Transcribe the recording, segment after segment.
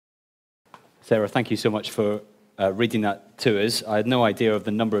Sarah, thank you so much for reading that to us. I had no idea of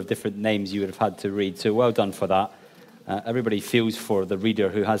the number of different names you would have had to read, so well done for that. Everybody feels for the reader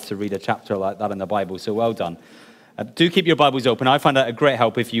who has to read a chapter like that in the Bible, so well done. Do keep your Bibles open. I find that a great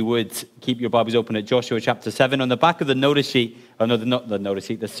help if you would keep your Bibles open at Joshua chapter 7. On the back of the notice sheet, not the notice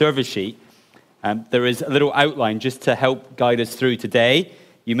sheet, the service sheet, there is a little outline just to help guide us through today.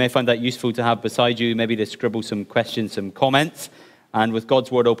 You may find that useful to have beside you, maybe to scribble some questions, some comments. And with God's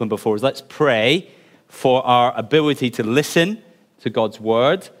word open before us, let's pray for our ability to listen to God's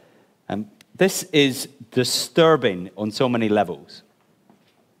word. This is disturbing on so many levels.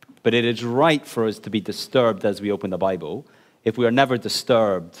 But it is right for us to be disturbed as we open the Bible. If we are never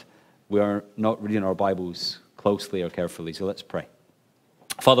disturbed, we are not reading our Bibles closely or carefully. So let's pray.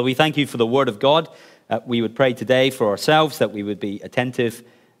 Father, we thank you for the word of God. We would pray today for ourselves that we would be attentive,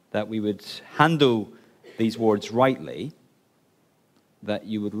 that we would handle these words rightly, that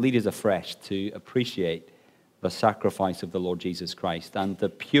you would lead us afresh to appreciate the sacrifice of the Lord Jesus Christ and the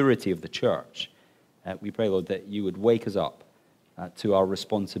purity of the church. We pray, Lord, that you would wake us up to our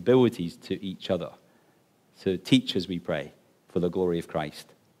responsibilities to each other. So teach us, we pray, for the glory of Christ.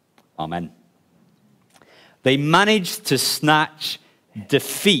 Amen. They managed to snatch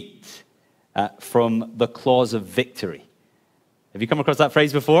defeat from the claws of victory. Have you come across that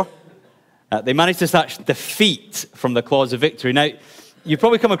phrase before? They managed to snatch defeat from the claws of victory. Now, you've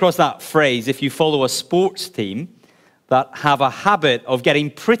probably come across that phrase if you follow a sports team that have a habit of getting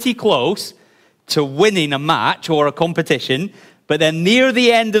pretty close to winning a match or a competition, but then near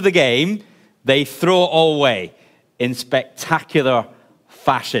the end of the game, they throw it all away in spectacular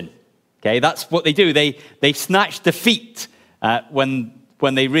fashion. Okay, that's what they do. They snatch defeat when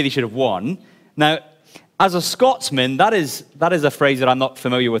they really should have won. Now, as a Scotsman, that is a phrase that I'm not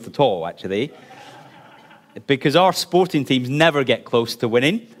familiar with at all, actually, because our sporting teams never get close to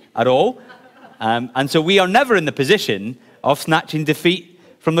winning at all. And so we are never in the position of snatching defeat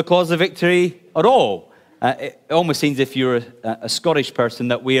from the claws of victory at all. It almost seems if you're a Scottish person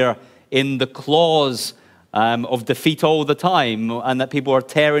that we are in the claws of defeat all the time and that people are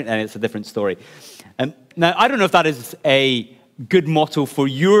tearing, and it's a different story. Now, I don't know if that is a good motto for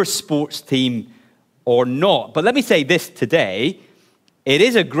your sports team or not, but let me say this today. It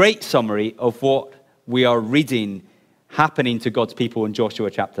is a great summary of what we are reading happening to God's people in Joshua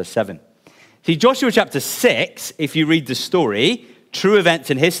chapter 7. See, Joshua chapter 6, if you read the story, true events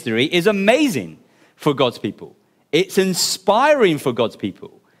in history, is amazing for God's people. It's inspiring for God's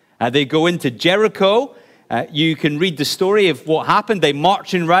people. They go into Jericho. You can read the story of what happened. They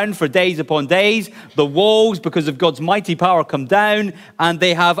marching around for days upon days. The walls, because of God's mighty power, come down, and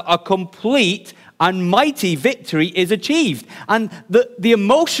they have a complete and mighty victory is achieved. And the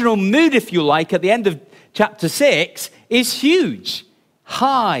emotional mood, if you like, at the end of chapter 6 is huge.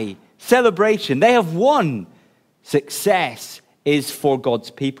 High celebration. They have won. Success is for God's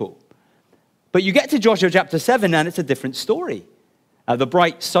people. But you get to Joshua chapter 7 and it's a different story. The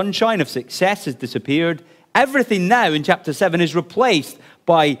bright sunshine of success has disappeared. Everything now in chapter 7 is replaced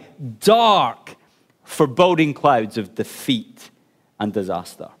by dark, foreboding clouds of defeat and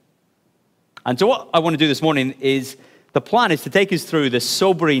disaster. And so what I want to do this morning is, the plan is to take us through this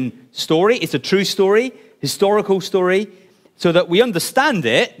sobering story. It's a true story, historical story, so that we understand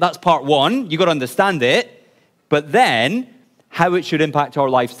it. That's part one. You've got to understand it. But then how it should impact our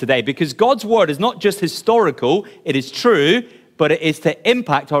lives today. Because God's word is not just historical, it is true, but it is to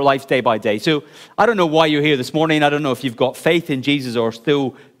impact our lives day by day. So I don't know why you're here this morning. I don't know if you've got faith in Jesus or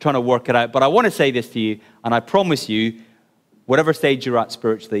still trying to work it out. But I want to say this to you, and I promise you, whatever stage you're at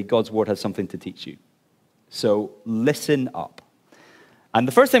spiritually, God's word has something to teach you. So listen up. And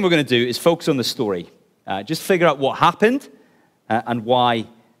the first thing we're going to do is focus on the story. Just figure out what happened and why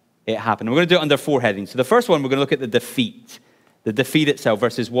it happened. And we're going to do it under four headings. So the first one, we're going to look at the defeat. The defeat itself,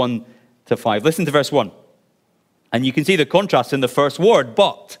 verses 1 to 5. Listen to verse 1. And you can see the contrast in the first word,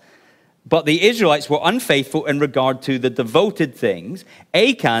 but the Israelites were unfaithful in regard to the devoted things.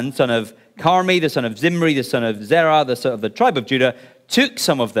 Achan, son of Carmi, the son of Zimri, the son of Zerah, the son of the tribe of Judah, took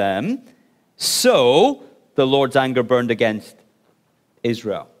some of them. So the Lord's anger burned against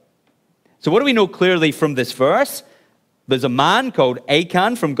Israel. So what do we know clearly from this verse? There's a man called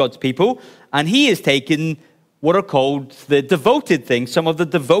Achan from God's people, and he is taken what are called the devoted things, some of the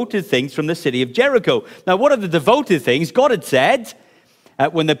devoted things from the city of Jericho. Now, what are the devoted things? God had said,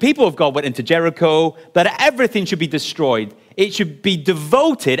 when the people of God went into Jericho, that everything should be destroyed. It should be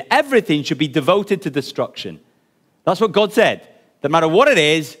devoted, everything should be devoted to destruction. That's what God said. No matter what it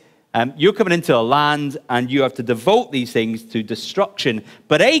is, you're coming into a land and you have to devote these things to destruction.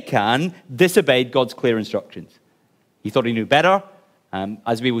 But Achan disobeyed God's clear instructions. He thought he knew better,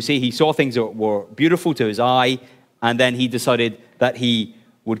 As we will see, he saw things that were beautiful to his eye, and then he decided that he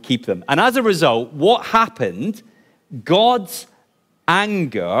would keep them. And as a result, what happened? God's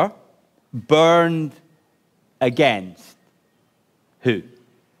anger burned against who?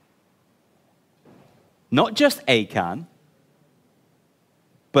 Not just Achan,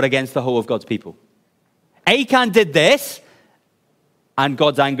 but against the whole of God's people. Achan did this, and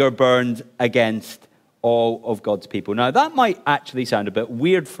God's anger burned against all of God's people. Now, that might actually sound a bit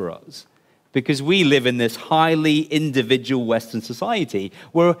weird for us, because we live in this highly individual Western society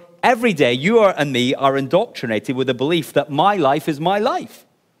where every day you and me are indoctrinated with the belief that my life is my life.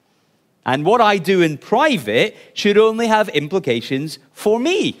 And what I do in private should only have implications for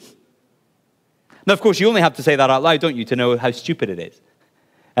me. Now, of course, you only have to say that out loud, don't you, to know how stupid it is.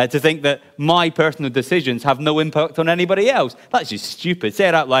 To think that my personal decisions have no impact on anybody else. That's just stupid. Say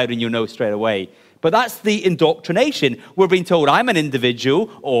it out loud and you'll know straight away. But that's the indoctrination. We're being told I'm an individual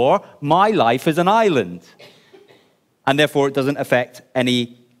or my life is an island. And therefore it doesn't affect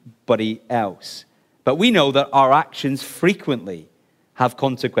anybody else. But we know that our actions frequently have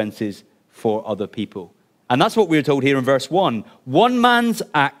consequences for other people. And that's what we're told here in verse 1. One man's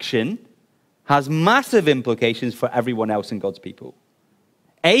action has massive implications for everyone else in God's people.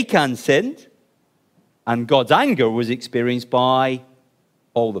 Achan sinned, and God's anger was experienced by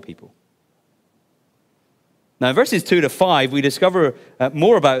all the people. Now, in verses 2 to 5, we discover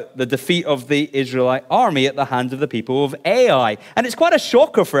more about the defeat of the Israelite army at the hands of the people of Ai. And it's quite a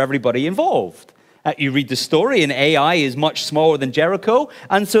shocker for everybody involved. You read the story, and Ai is much smaller than Jericho,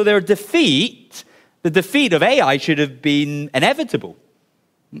 and so their defeat, the defeat of Ai, should have been inevitable,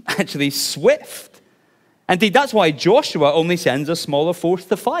 actually swift. Indeed, that's why Joshua only sends a smaller force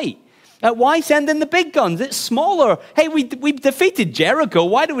to fight. Why send in the big guns? It's smaller. Hey, we defeated Jericho.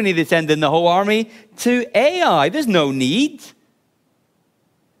 Why do we need to send in the whole army to Ai? There's no need.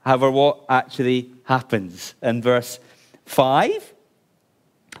 However, what actually happens in verse 5?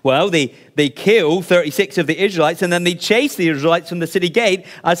 Well, they kill 36 of the Israelites, and then they chase the Israelites from the city gate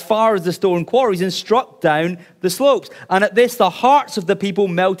as far as the stone quarries and struck down the slopes. And at this, the hearts of the people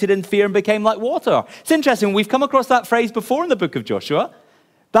melted in fear and became like water. It's interesting. We've come across that phrase before in the book of Joshua.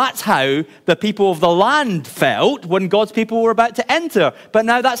 That's how the people of the land felt when God's people were about to enter. But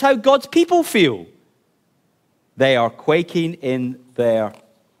now that's how God's people feel. They are quaking in their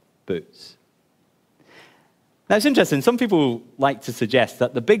boots. Now, it's interesting. Some people like to suggest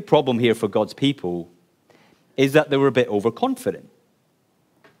that the big problem here for God's people is that they were a bit overconfident.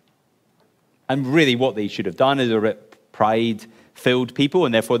 And really what they should have done is they were a bit pride-filled people,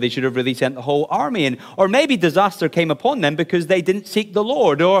 and therefore they should have really sent the whole army in. Or maybe disaster came upon them because they didn't seek the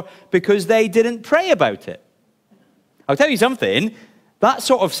Lord, or because they didn't pray about it. I'll tell you something, that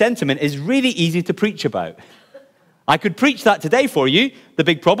sort of sentiment is really easy to preach about. I could preach that today for you. The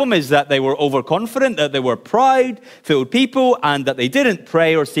big problem is that they were overconfident, that they were pride-filled people, and that they didn't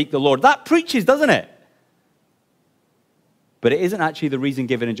pray or seek the Lord. That preaches, doesn't it? But it isn't actually the reason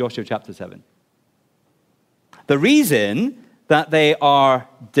given in Joshua chapter 7. The reason that they are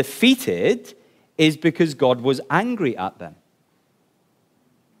defeated is because God was angry at them.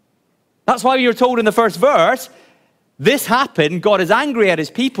 That's why you're told in the first verse, this happened, God is angry at his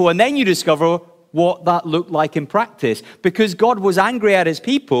people, and then you discover what that looked like in practice. Because God was angry at his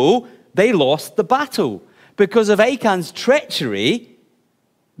people, they lost the battle. Because of Achan's treachery,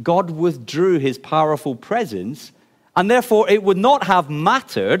 God withdrew his powerful presence, and therefore it would not have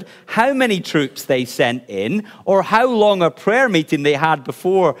mattered how many troops they sent in or how long a prayer meeting they had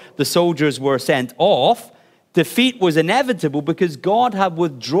before the soldiers were sent off. Defeat was inevitable because God had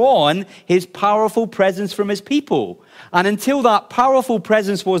withdrawn his powerful presence from his people. And until that powerful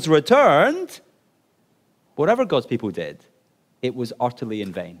presence was returned, whatever God's people did, it was utterly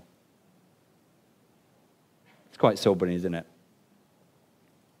in vain. It's quite sobering, isn't it?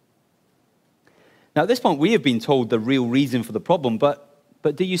 Now, at this point, we have been told the real reason for the problem, but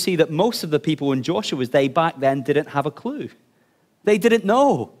do you see that most of the people in Joshua's day back then didn't have a clue? They didn't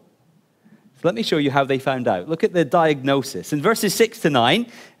know. So let me show you how they found out. Look at the diagnosis. In verses 6 to 9,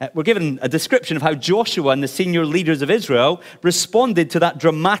 we're given a description of how Joshua and the senior leaders of Israel responded to that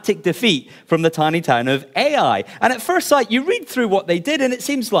dramatic defeat from the tiny town of Ai. And at first sight, you read through what they did, and it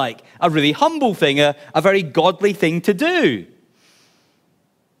seems like a really humble thing, a very godly thing to do.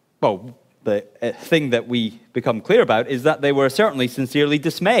 Well, the thing that we become clear about is that they were certainly sincerely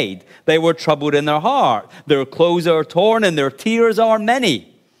dismayed. They were troubled in their heart. Their clothes are torn and their tears are many.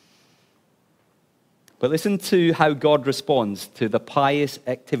 But listen to how God responds to the pious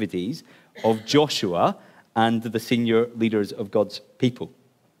activities of Joshua and the senior leaders of God's people.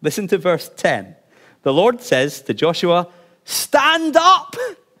 Listen to verse 10. The Lord says to Joshua, stand up.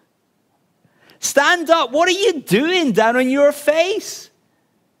 Stand up. What are you doing down on your face?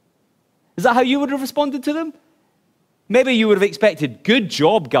 Is that how you would have responded to them? Maybe you would have expected, good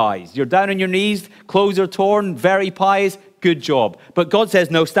job, guys. You're down on your knees, clothes are torn, very pious, good job. But God says,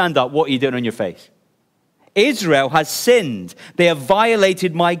 no, stand up. What are you doing on your face? Israel has sinned. They have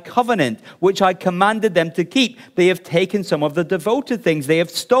violated my covenant, which I commanded them to keep. They have taken some of the devoted things. They have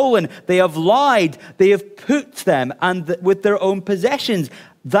stolen. They have lied. They have put them and with their own possessions.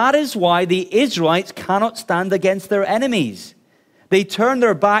 That is why the Israelites cannot stand against their enemies. They turn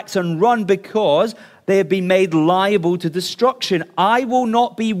their backs and run because they have been made liable to destruction. I will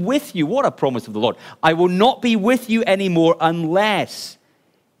not be with you. What a promise of the Lord. I will not be with you anymore unless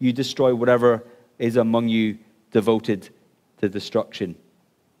you destroy whatever is among you devoted to destruction.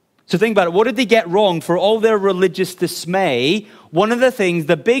 So think about it. What did they get wrong for all their religious dismay? One of the things,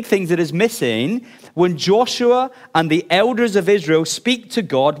 the big things that is missing, when Joshua and the elders of Israel speak to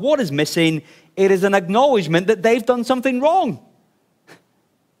God, what is missing? It is an acknowledgement that they've done something wrong.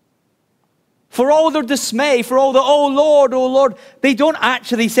 For all their dismay, for all the, oh Lord, they don't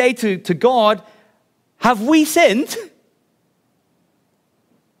actually say to God, have we sinned?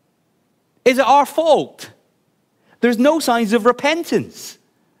 Is it our fault? There's no signs of repentance.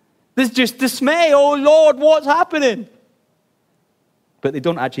 There's just dismay. Oh Lord, what's happening? But they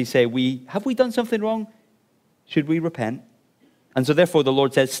don't actually say, have we done something wrong? Should we repent? And so therefore the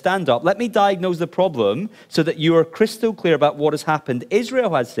Lord says, stand up. Let me diagnose the problem so that you are crystal clear about what has happened.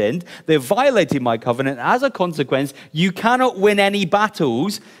 Israel has sinned. They've violated my covenant. As a consequence, you cannot win any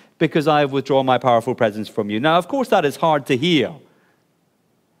battles because I have withdrawn my powerful presence from you. Now, of course, that is hard to hear.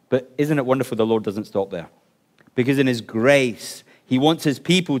 But isn't it wonderful the Lord doesn't stop there? Because in his grace, he wants his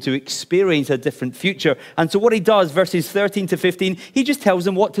people to experience a different future. And so what he does, verses 13 to 15, he just tells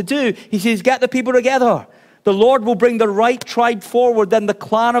them what to do. He says, get the people together. The Lord will bring the right tribe forward, then the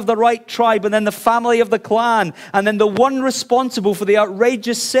clan of the right tribe, and then the family of the clan, and then the one responsible for the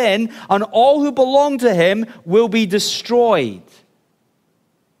outrageous sin, and all who belong to him will be destroyed.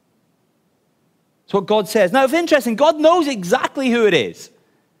 That's what God says. Now, it's interesting, God knows exactly who it is.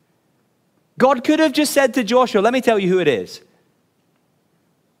 God could have just said to Joshua, let me tell you who it is.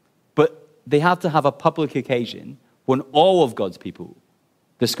 But they have to have a public occasion when all of God's people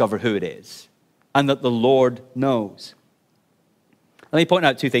discover who it is and that the Lord knows. Let me point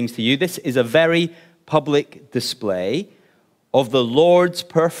out two things to you. This is a very public display of the Lord's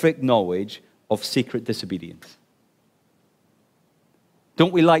perfect knowledge of secret disobedience.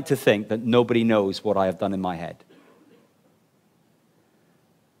 Don't we like to think that nobody knows what I have done in my head?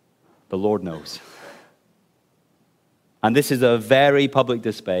 The Lord knows. And this is a very public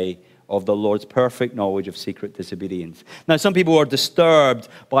display of the Lord's perfect knowledge of secret disobedience. Now, some people are disturbed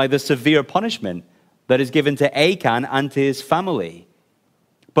by the severe punishment that is given to Achan and to his family.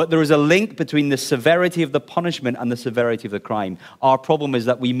 But there is a link between the severity of the punishment and the severity of the crime. Our problem is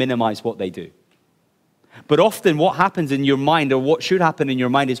that we minimize what they do. But often what happens in your mind, or what should happen in your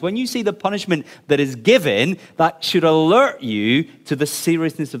mind, is when you see the punishment that is given, that should alert you to the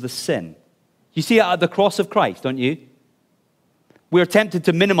seriousness of the sin. You see it at the cross of Christ, don't you? We're tempted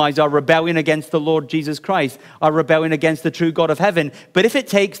to minimize our rebellion against the Lord Jesus Christ, our rebellion against the true God of heaven. But if it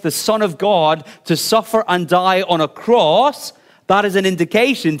takes the Son of God to suffer and die on a cross, that is an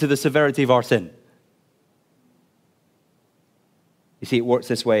indication to the severity of our sin. You see, it works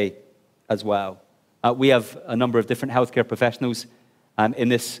this way as well. We have a number of different healthcare professionals in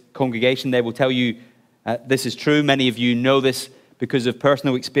this congregation. They will tell you this is true. Many of you know this because of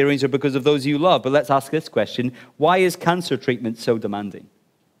personal experience or because of those you love. But let's ask this question. Why is cancer treatment so demanding?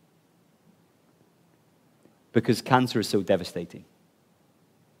 Because cancer is so devastating.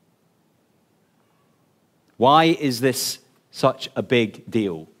 Why is this such a big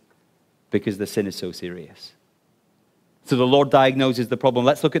deal? Because the sin is so serious. So the Lord diagnoses the problem.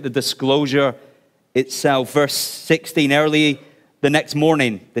 Let's look at the disclosure itself. Verse 16, early the next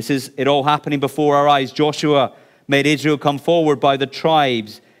morning, this is it all happening before our eyes. Joshua made Israel come forward by the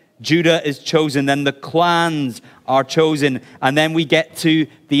tribes. Judah is chosen, then the clans are chosen, and then we get to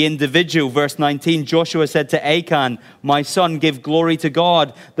the individual. Verse 19, Joshua said to Achan, my son, give glory to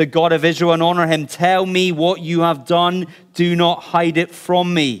God, the God of Israel, and honor him. Tell me what you have done. Do not hide it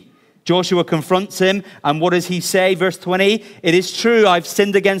from me. Joshua confronts him, and what does he say? Verse 20, it is true, I've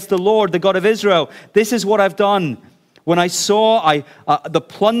sinned against the Lord, the God of Israel. This is what I've done. When I saw the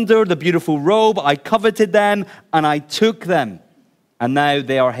plunder, the beautiful robe, I coveted them, and I took them. And now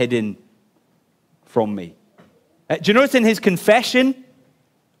they are hidden from me. Do you notice in his confession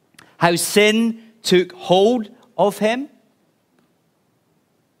how sin took hold of him?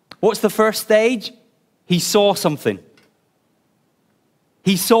 What's the first stage? He saw something.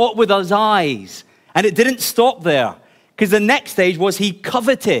 He saw it with his eyes. And it didn't stop there, because the next stage was he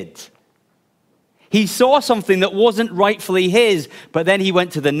coveted. He saw something that wasn't rightfully his, but then he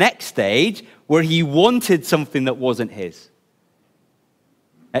went to the next stage where he wanted something that wasn't his.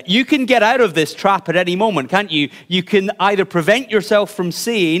 You can get out of this trap at any moment, can't you? You can either prevent yourself from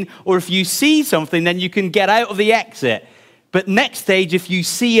seeing, or if you see something, then you can get out of the exit. But next stage, if you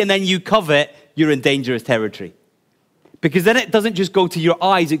see and then you covet, you're in dangerous territory. Because then it doesn't just go to your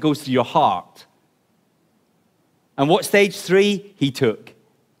eyes, it goes to your heart. And what stage 3? He took.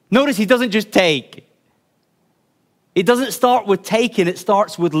 Notice he doesn't just take. It doesn't start with taking, it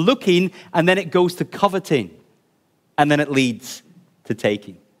starts with looking, and then it goes to coveting. And then it leads to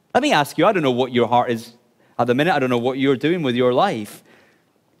taking. Let me ask you, I don't know what your heart is at the minute, I don't know what you're doing with your life,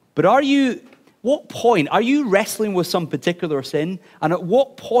 but what point are you wrestling with some particular sin? And at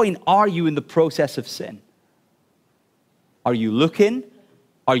what point are you in the process of sin? Are you looking?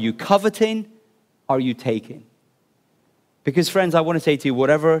 Are you coveting? Are you taking? Because friends, I want to say to you,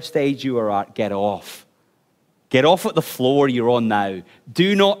 whatever stage you are at, get off. Get off at the floor you're on now.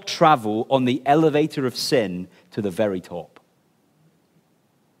 Do not travel on the elevator of sin to the very top.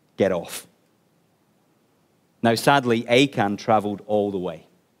 Get off. Now, sadly, Achan traveled all the way.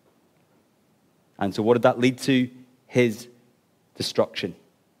 And so what did that lead to? His destruction.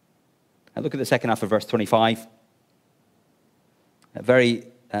 Now look at the second half of verse 25. Very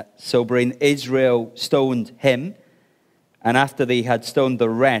sobering. Israel stoned him, and after they had stoned the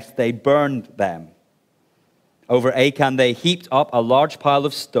rest, they burned them. Over Achan, they heaped up a large pile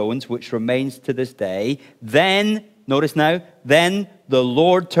of stones, which remains to this day. Then, notice now, then the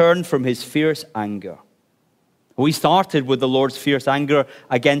Lord turned from his fierce anger. We started with the Lord's fierce anger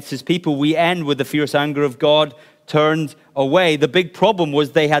against his people. We end with the fierce anger of God turned away. The big problem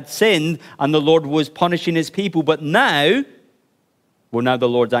was they had sinned and the Lord was punishing his people. But now the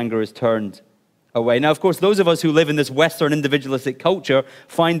Lord's anger is turned away. Now, of course, those of us who live in this Western individualistic culture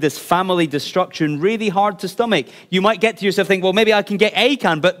find this family destruction really hard to stomach. You might get to yourself think, well, maybe I can get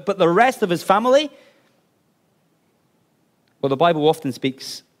Achan, but the rest of his family? Well, the Bible often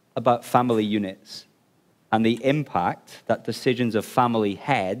speaks about family units and the impact that decisions of family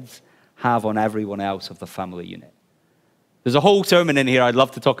heads have on everyone else of the family unit. There's a whole sermon in here. I'd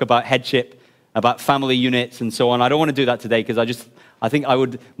love to talk about headship, about family units and so on. I don't want to do that today because I think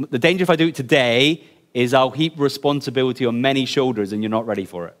the danger if I do it today is I'll heap responsibility on many shoulders and you're not ready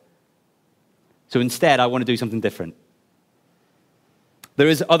for it. So instead, I want to do something different. There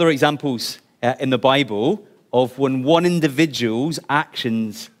is other examples in the Bible of when one individual's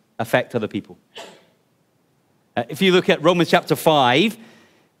actions affect other people. If you look at Romans chapter 5,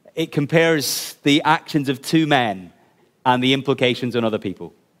 it compares the actions of two men and the implications on other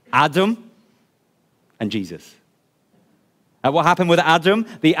people. Adam and Jesus. And what happened with Adam?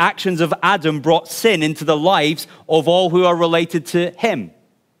 The actions of Adam brought sin into the lives of all who are related to him.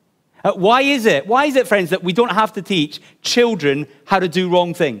 Why is it, friends, that we don't have to teach children how to do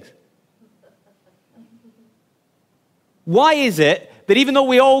wrong things? Why is it that even though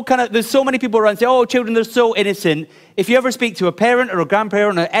we all there's so many people around say, oh, children, they're so innocent. If you ever speak to a parent or a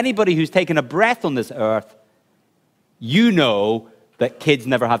grandparent or anybody who's taken a breath on this earth, you know that kids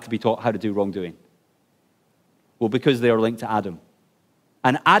never have to be taught how to do wrongdoing. Well, because they are linked to Adam.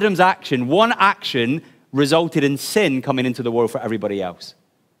 And Adam's action, one action, resulted in sin coming into the world for everybody else.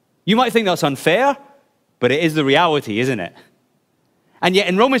 You might think that's unfair, but it is the reality, isn't it? And yet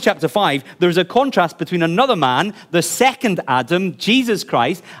in Romans chapter 5, there's a contrast between another man, the second Adam, Jesus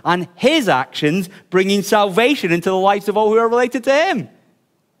Christ, and his actions bringing salvation into the lives of all who are related to him.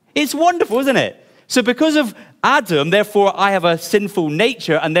 It's wonderful, isn't it? So because of Adam, therefore I have a sinful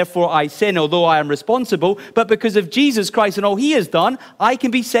nature, and therefore I sin, although I am responsible. But because of Jesus Christ and all he has done, I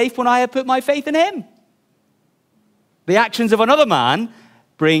can be safe when I have put my faith in him. The actions of another man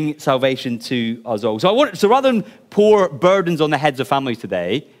bring salvation to us all. So rather than pour burdens on the heads of families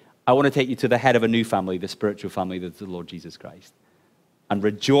today, I want to take you to the head of a new family, the spiritual family that's the Lord Jesus Christ, and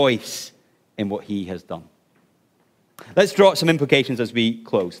rejoice in what he has done. Let's draw some implications as we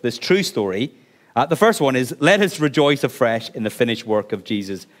close. This true story, the first one is, let us rejoice afresh in the finished work of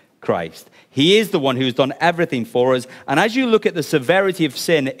Jesus Christ. He is the one who has done everything for us. And as you look at the severity of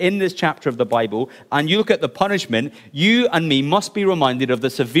sin in this chapter of the Bible, and you look at the punishment, you and me must be reminded of the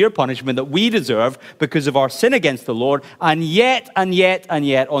severe punishment that we deserve because of our sin against the Lord. And yet,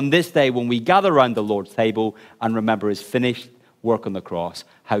 on this day, when we gather around the Lord's table and remember his finished work on the cross,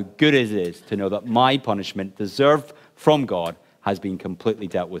 how good it is to know that my punishment deserved from God has been completely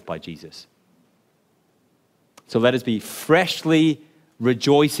dealt with by Jesus. So let us be freshly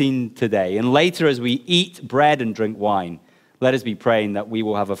rejoicing today. And later, as we eat bread and drink wine, let us be praying that we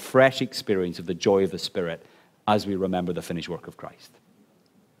will have a fresh experience of the joy of the Spirit as we remember the finished work of Christ.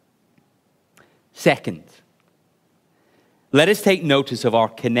 Second, let us take notice of our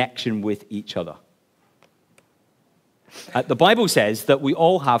connection with each other. The Bible says that we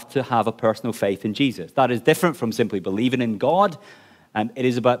all have to have a personal faith in Jesus. That is different from simply believing in God. It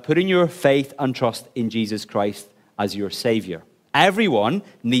is about putting your faith and trust in Jesus Christ as your Savior. Everyone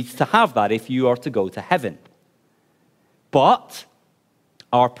needs to have that if you are to go to heaven. But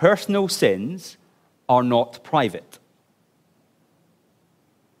our personal sins are not private.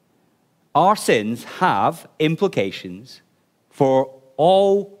 Our sins have implications for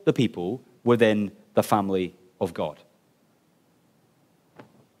all the people within the family of God.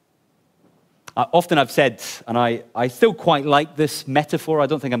 Often I've said, and I still quite like this metaphor, I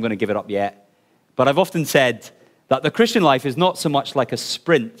don't think I'm going to give it up yet, but I've often said that the Christian life is not so much like a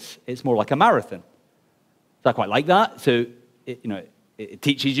sprint, it's more like a marathon. So I quite like that. So, it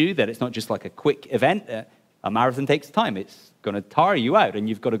teaches you that it's not just like a quick event. A marathon takes time. It's going to tire you out, and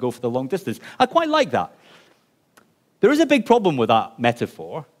you've got to go for the long distance. I quite like that. There is a big problem with that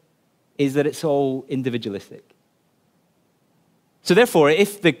metaphor, is that it's all individualistic. So therefore,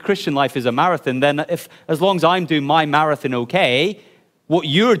 if the Christian life is a marathon, then as long as I'm doing my marathon okay, what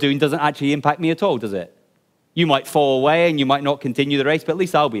you're doing doesn't actually impact me at all, does it? You might fall away and you might not continue the race, but at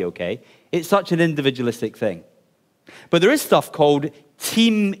least I'll be okay. It's such an individualistic thing. But there is stuff called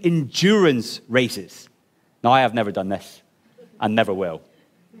team endurance races. Now, I have never done this and never will,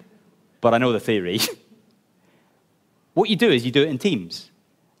 but I know the theory. What you do is you do it in teams.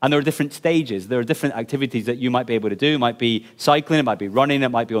 And there are different stages. There are different activities that you might be able to do. It might be cycling, it might be running, it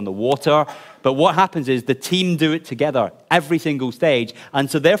might be on the water. But what happens is the team do it together, every single stage. And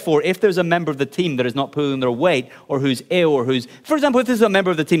so therefore, if there's a member of the team that is not pulling their weight, or who's ill, or who's, for example, if there's a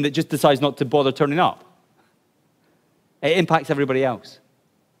member of the team that just decides not to bother turning up, it impacts everybody else.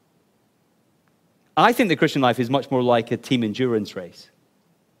 I think the Christian life is much more like a team endurance race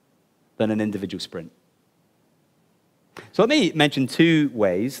than an individual sprint. So let me mention two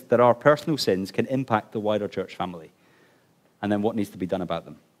ways that our personal sins can impact the wider church family, and then what needs to be done about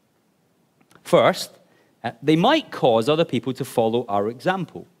them. First, they might cause other people to follow our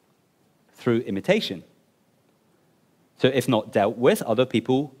example through imitation. So if not dealt with, other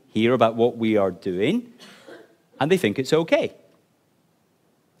people hear about what we are doing, and they think it's okay.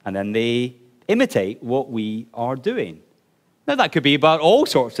 And then they imitate what we are doing. Now, that could be about all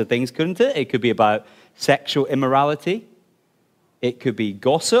sorts of things, couldn't it? It could be about sexual immorality. It could be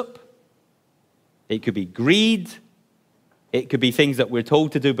gossip. It could be greed. It could be things that we're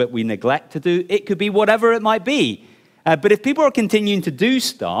told to do but we neglect to do. It could be whatever it might be. But if people are continuing to do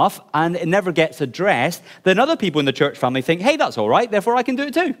stuff and it never gets addressed, then other people in the church family think, hey, that's all right, therefore I can do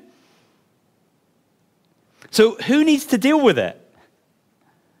it too. So who needs to deal with it?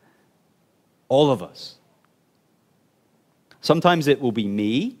 All of us. Sometimes it will be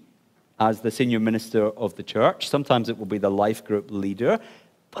me as the senior minister of the church. Sometimes it will be the life group leader.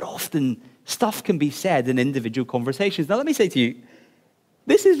 But often stuff can be said in individual conversations. Now let me say to you,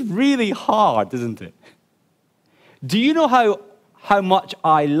 this is really hard, isn't it? Do you know how much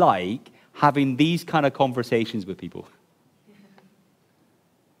I like having these kind of conversations with people?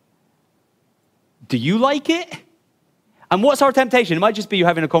 Do you like it? And what's our temptation? It might just be you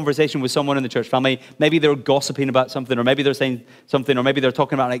having a conversation with someone in the church family. Maybe they're gossiping about something, or maybe they're saying something, or maybe they're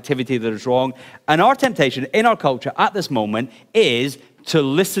talking about an activity that is wrong. And our temptation in our culture at this moment is to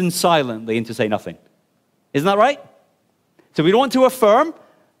listen silently and to say nothing. Isn't that right? So we don't want to affirm.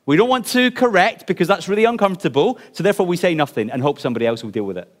 We don't want to correct because that's really uncomfortable. So therefore we say nothing and hope somebody else will deal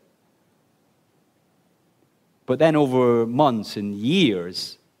with it. But then over months and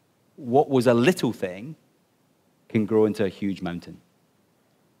years, what was a little thing can grow into a huge mountain.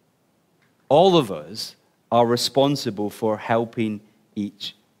 All of us are responsible for helping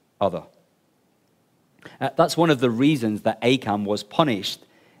each other. That's one of the reasons that Achan was punished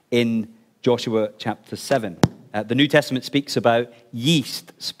in Joshua chapter 7. The New Testament speaks about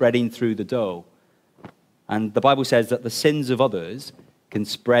yeast spreading through the dough. And the Bible says that the sins of others can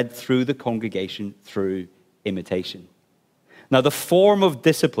spread through the congregation through imitation. Now, the form of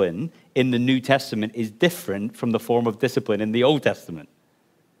discipline in the New Testament is different from the form of discipline in the Old Testament.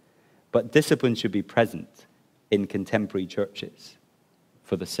 But discipline should be present in contemporary churches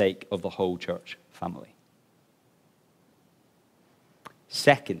for the sake of the whole church family.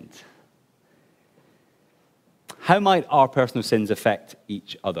 Second, how might our personal sins affect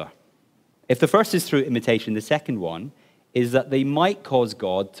each other? If the first is through imitation, the second one is that they might cause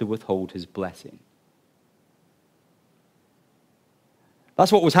God to withhold his blessing.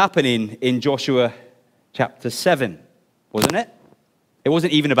 That's what was happening in Joshua chapter 7. wasn't it? It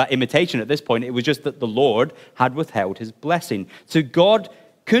wasn't even about imitation at this point. It was just that the Lord had withheld his blessing. So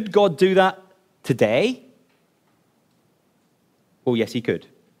could God do that today? Well, yes, he could.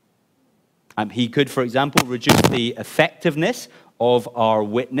 He could, for example, reduce the effectiveness of our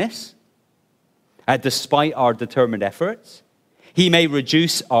witness despite our determined efforts. He may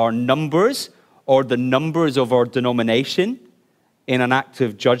reduce our numbers or the numbers of our denomination in an act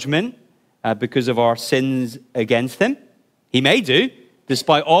of judgment because of our sins against him. He may do.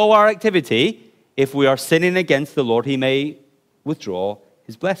 Despite all our activity, if we are sinning against the Lord, he may withdraw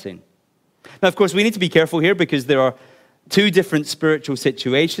his blessing. Now, of course, we need to be careful here because there are two different spiritual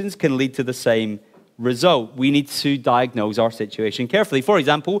situations can lead to the same result. We need to diagnose our situation carefully. For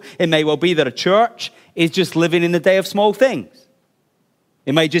example, it may well be that a church is just living in the day of small things.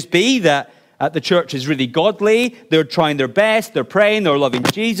 It may just be that the church is really godly, they're trying their best, they're praying, they're loving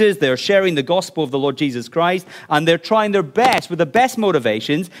Jesus, they're sharing the gospel of the Lord Jesus Christ, and they're trying their best with the best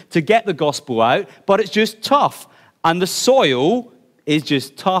motivations to get the gospel out, but it's just tough. And the soil is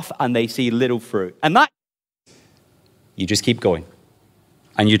just tough and they see little fruit. And that, you just keep going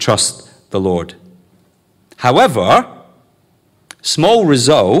and you trust the Lord. However, small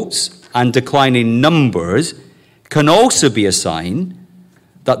results and declining numbers can also be a sign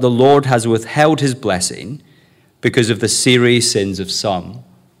that the Lord has withheld his blessing because of the serious sins of some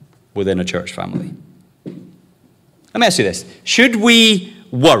within a church family. Let me ask you this. Should we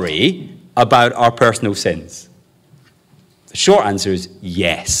worry about our personal sins? The short answer is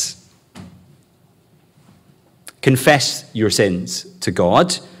yes. Confess your sins to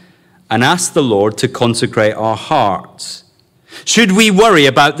God and ask the Lord to consecrate our hearts. Should we worry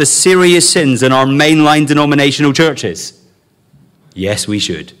about the serious sins in our mainline denominational churches? Yes, we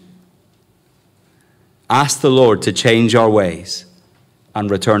should. Ask the Lord to change our ways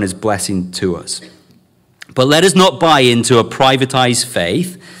and return his blessing to us. But let us not buy into a privatized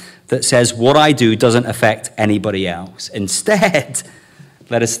faith that says what I do doesn't affect anybody else. Instead,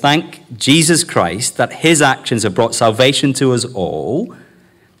 let us thank Jesus Christ that his actions have brought salvation to us all,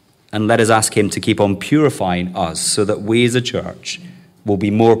 and let us ask him to keep on purifying us so that we as a church will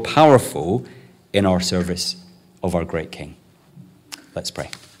be more powerful in our service of our great King. Let's pray.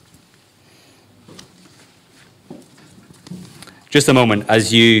 Just a moment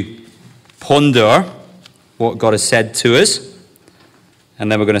as you ponder what God has said to us,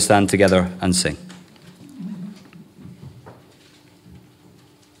 and then we're going to stand together and sing.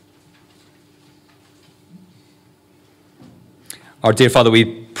 Our dear Father,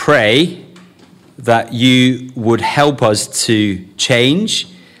 we pray that you would help us to change,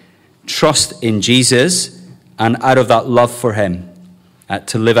 trust in Jesus, and out of that love for him,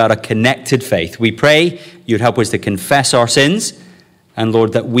 to live out a connected faith. We pray you'd help us to confess our sins, and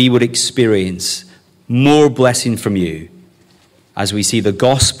Lord, that we would experience more blessing from you as we see the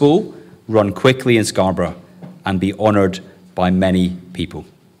gospel run quickly in Scarborough and be honored by many people.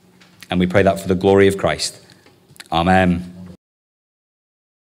 And we pray that for the glory of Christ. Amen.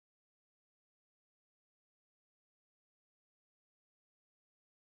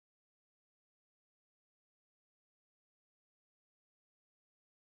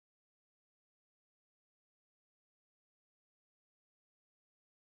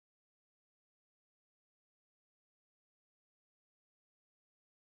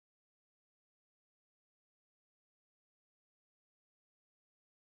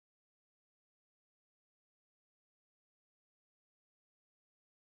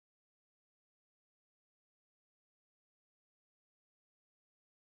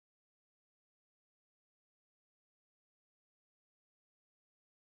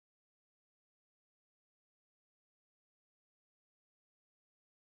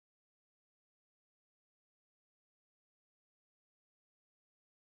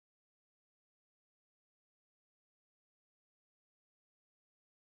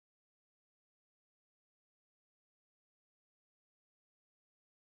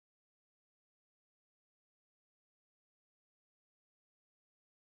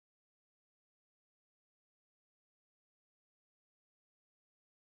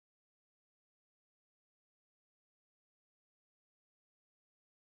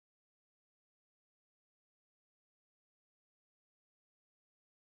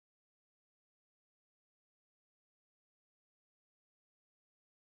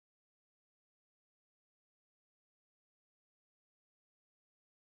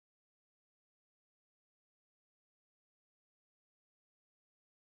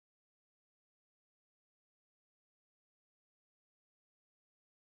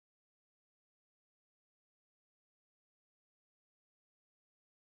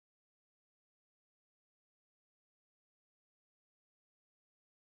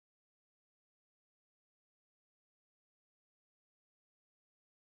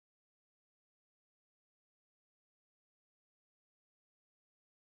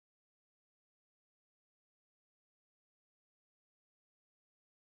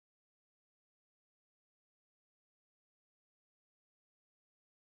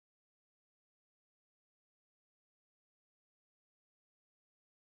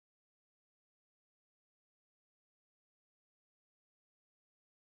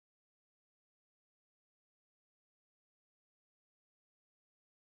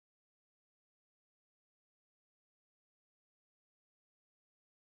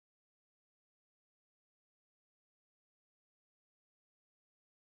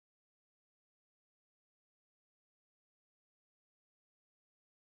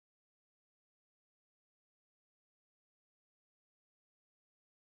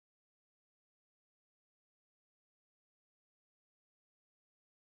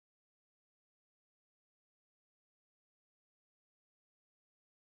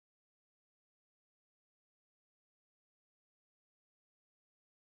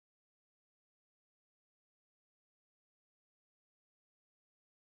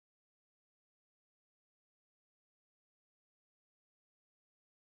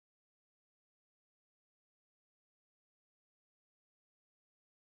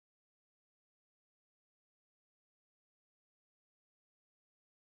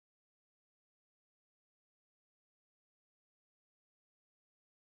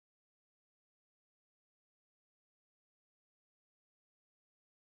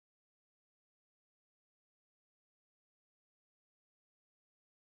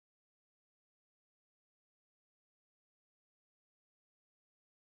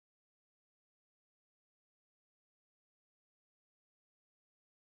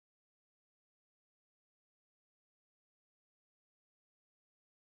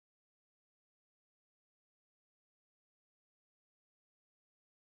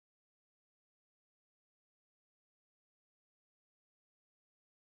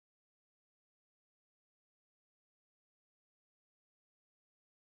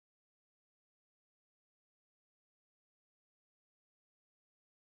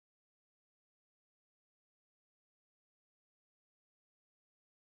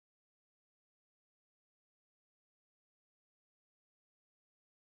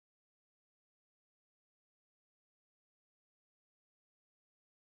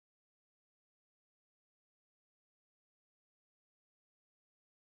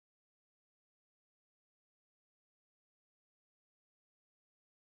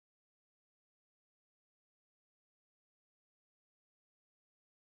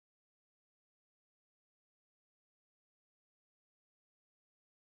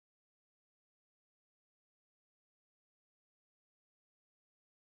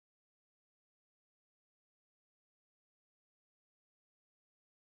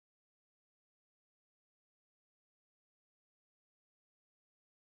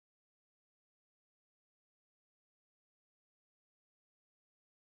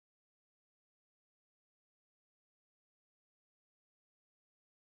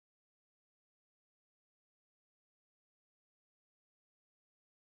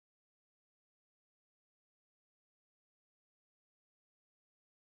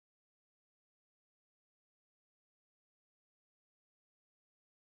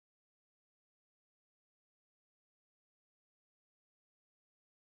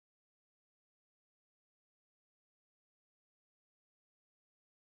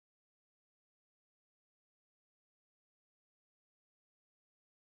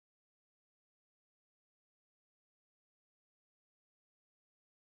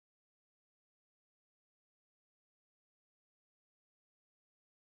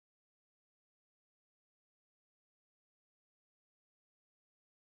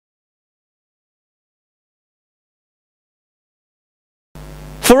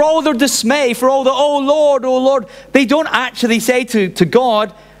 For all their dismay, for all the, oh Lord, they don't actually say to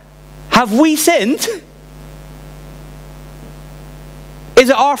God, have we sinned? Is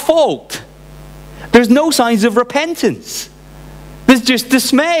it our fault? There's no signs of repentance. There's just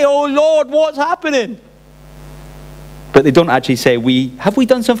dismay. Oh Lord, what's happening? But they don't actually say, have we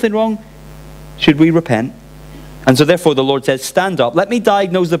done something wrong? Should we repent? And so therefore the Lord says, stand up, let me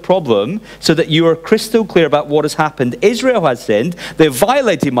diagnose the problem so that you are crystal clear about what has happened. Israel has sinned, they've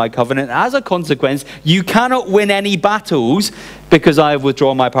violated my covenant. As a consequence, you cannot win any battles because I have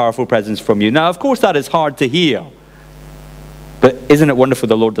withdrawn my powerful presence from you. Now, of course, that is hard to hear. But isn't it wonderful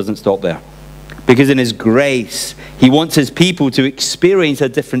the Lord doesn't stop there? Because in his grace, he wants his people to experience a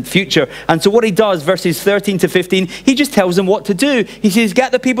different future. And so what he does, verses 13 to 15, he just tells them what to do. He says,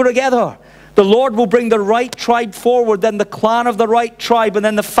 get the people together. The Lord will bring the right tribe forward, then the clan of the right tribe, and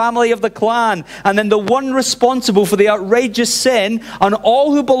then the family of the clan. And then the one responsible for the outrageous sin, and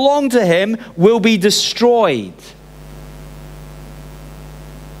all who belong to him will be destroyed.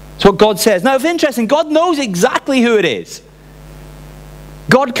 That's what God says. Now, it's interesting, God knows exactly who it is.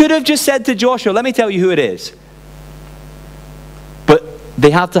 God could have just said to Joshua, let me tell you who it is. But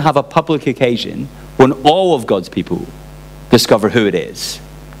they have to have a public occasion when all of God's people discover who it is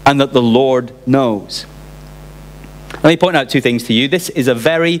and that the Lord knows. Let me point out two things to you. This is a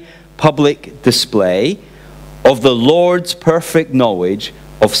very public display of the Lord's perfect knowledge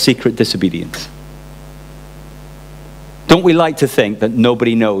of secret disobedience. Don't we like to think that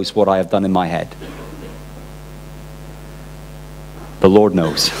nobody knows what I have done in my head? The Lord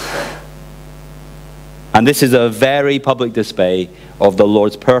knows. And this is a very public display of the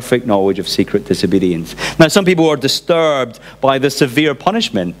Lord's perfect knowledge of secret disobedience. Now, some people are disturbed by the severe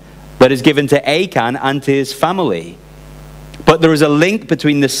punishment that is given to Achan and to his family. But there is a link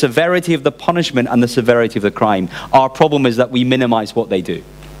between the severity of the punishment and the severity of the crime. Our problem is that we minimize what they do.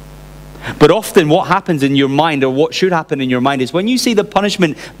 But often what happens in your mind, or what should happen in your mind, is when you see the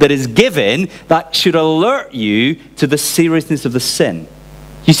punishment that is given, that should alert you to the seriousness of the sin.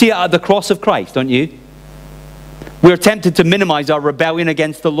 You see it at the cross of Christ, don't you? We're tempted to minimize our rebellion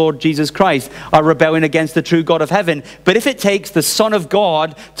against the Lord Jesus Christ, our rebellion against the true God of heaven. But if it takes the Son of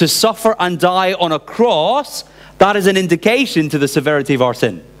God to suffer and die on a cross, that is an indication to the severity of our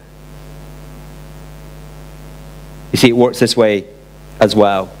sin. You see, it works this way as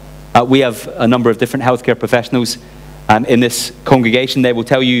well. We have a number of different healthcare professionals in this congregation. They will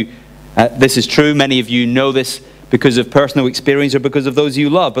tell you this is true. Many of you know this because of personal experience or because of those you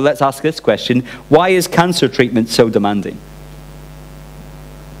love. But let's ask this question. Why is cancer treatment so demanding?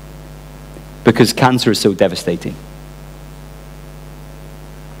 Because cancer is so devastating.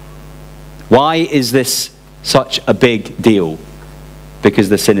 Why is this such a big deal? Because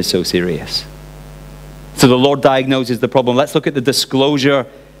the sin is so serious. So the Lord diagnoses the problem. Let's look at the disclosure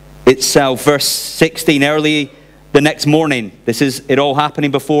itself. Verse 16, early the next morning, this is it all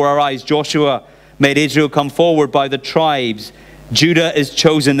happening before our eyes. Joshua made Israel come forward by the tribes. Judah is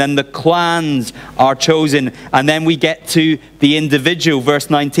chosen, then the clans are chosen, and then we get to the individual. Verse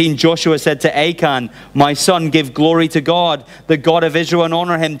 19, Joshua said to Achan, my son, give glory to God, the God of Israel, and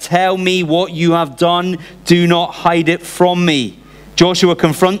honor him. Tell me what you have done. Do not hide it from me. Joshua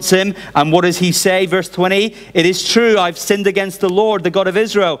confronts him, and what does he say? Verse 20, it is true, I've sinned against the Lord, the God of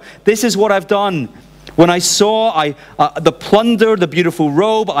Israel. This is what I've done. When I saw the plunder, the beautiful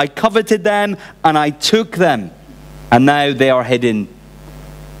robe, I coveted them, and I took them. And now they are hidden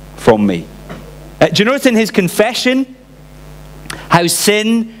from me. Do you notice in his confession how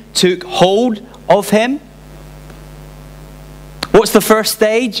sin took hold of him? What's the first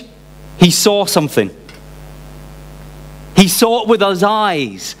stage? He saw something. He saw it with his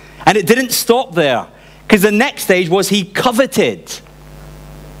eyes. And it didn't stop there. Because the next stage was he coveted.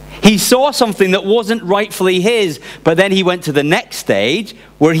 He saw something that wasn't rightfully his. But then he went to the next stage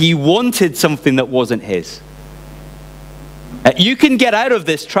where he wanted something that wasn't his. You can get out of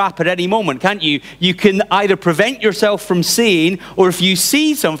this trap at any moment, can't you? You can either prevent yourself from seeing, or if you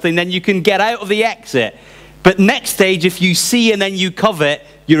see something, then you can get out of the exit. But next stage, if you see and then you covet,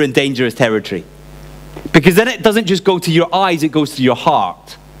 you're in dangerous territory. Because then it doesn't just go to your eyes, it goes to your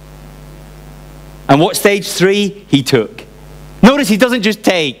heart. And what stage 3? He took. Notice he doesn't just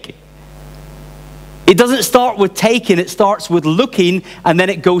take. It doesn't start with taking, it starts with looking, and then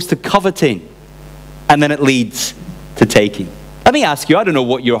it goes to coveting. And then it leads to taking. Let me ask you, I don't know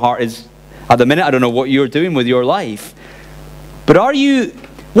what your heart is at the minute, I don't know what you're doing with your life, but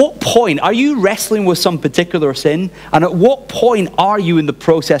what point are you wrestling with some particular sin? And at what point are you in the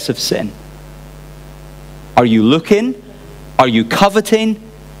process of sin? Are you looking? Are you coveting?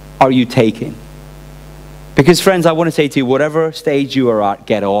 Are you taking? Because, friends, I want to say to you, whatever stage you are at,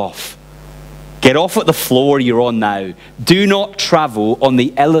 get off. Get off at the floor you're on now. Do not travel on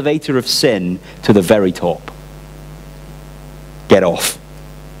the elevator of sin to the very top. Get off.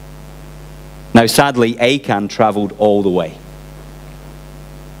 Now, sadly, Achan traveled all the way.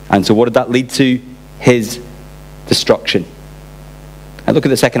 And so what did that lead to? His destruction. And look at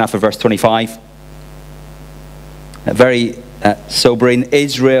the second half of verse 25. Very sobering.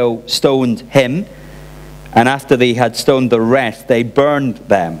 Israel stoned him, and after they had stoned the rest, they burned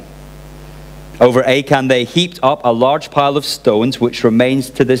them. Over Achan they heaped up a large pile of stones, which remains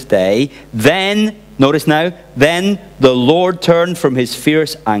to this day. Then, notice now, then the Lord turned from his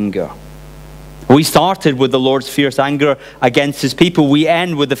fierce anger. We started with the Lord's fierce anger against his people. We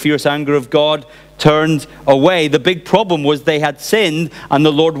end with the fierce anger of God turned away. The big problem was they had sinned and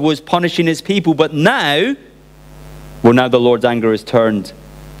the Lord was punishing his people. But now, now the Lord's anger is turned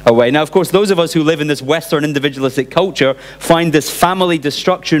away. Now, of course, those of us who live in this Western individualistic culture find this family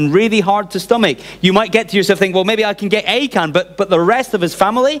destruction really hard to stomach. You might get to yourself think, well, maybe I can get Achan, but the rest of his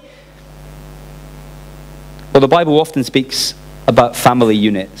family? Well, the Bible often speaks about family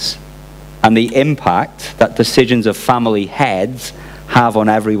units and the impact that decisions of family heads have on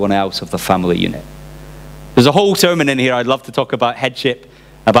everyone else of the family unit. There's a whole sermon in here. I'd love to talk about headship,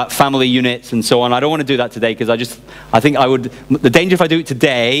 about family units and so on. I don't want to do that today because I think the danger if I do it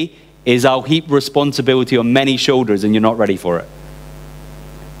today is I'll heap responsibility on many shoulders and you're not ready for it.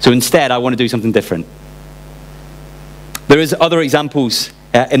 So instead, I want to do something different. There is other examples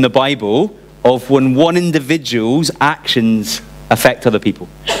in the Bible of when one individual's actions affect other people.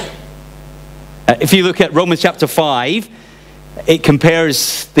 If you look at Romans chapter 5, it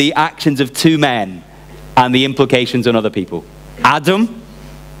compares the actions of two men and the implications on other people. Adam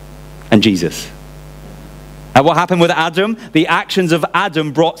and Jesus. And what happened with Adam? The actions of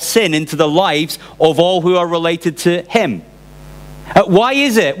Adam brought sin into the lives of all who are related to him. Why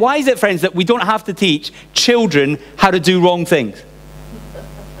is it, friends, that we don't have to teach children how to do wrong things?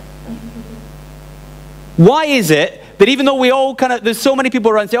 Why is it that even though we all there's so many people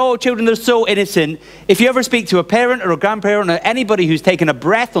around say, oh, children, they're so innocent. If you ever speak to a parent or a grandparent or anybody who's taken a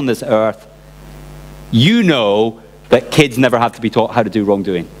breath on this earth, you know that kids never have to be taught how to do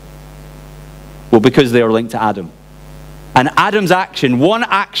wrongdoing. Well, because they are linked to Adam. And Adam's action, one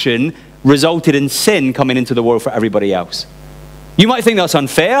action, resulted in sin coming into the world for everybody else. You might think that's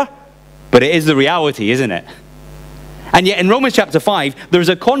unfair, but it is the reality, isn't it? And yet in Romans chapter 5, there's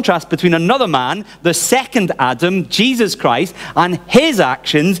a contrast between another man, the second Adam, Jesus Christ, and his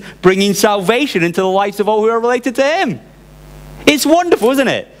actions bringing salvation into the lives of all who are related to him. It's wonderful, isn't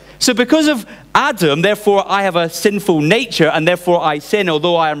it? So because of Adam, therefore I have a sinful nature, and therefore I sin,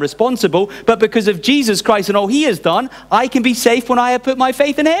 although I am responsible. But because of Jesus Christ and all he has done, I can be safe when I have put my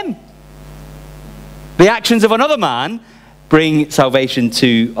faith in him. The actions of another man bring salvation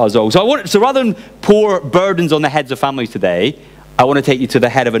to us all. So rather than pour burdens on the heads of families today, I want to take you to the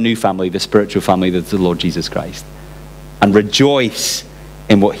head of a new family, the spiritual family, that's the Lord Jesus Christ, and rejoice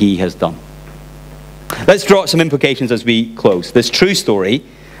in what he has done. Let's draw out some implications as we close. This true story.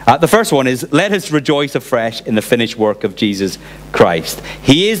 The first one is, let us rejoice afresh in the finished work of Jesus Christ.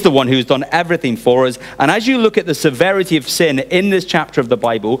 He is the one who's done everything for us. And as you look at the severity of sin in this chapter of the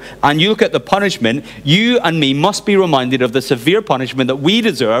Bible, and you look at the punishment, you and me must be reminded of the severe punishment that we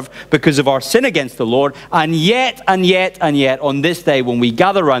deserve because of our sin against the Lord. And yet, on this day when we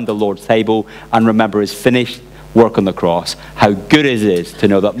gather around the Lord's table and remember his finished work on the cross, how good it is to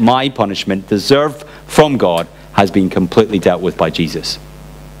know that my punishment deserved from God has been completely dealt with by Jesus.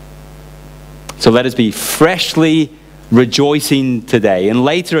 So let us be freshly rejoicing today. And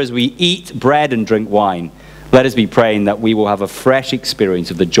later as we eat bread and drink wine, let us be praying that we will have a fresh experience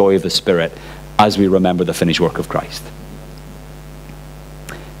of the joy of the Spirit as we remember the finished work of Christ.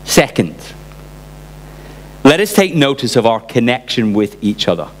 Second, let us take notice of our connection with each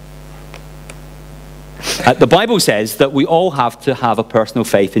other. The Bible says that we all have to have a personal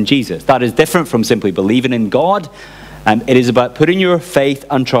faith in Jesus. That is different from simply believing in God. It is about putting your faith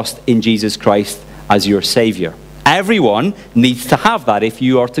and trust in Jesus Christ as your Savior. Everyone needs to have that if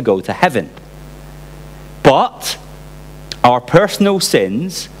you are to go to heaven. But our personal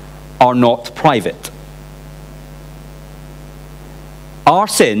sins are not private. Our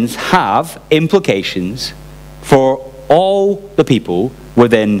sins have implications for all the people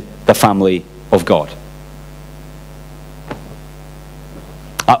within the family of God.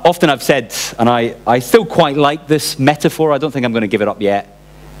 Often I've said, and I still quite like this metaphor, I don't think I'm going to give it up yet,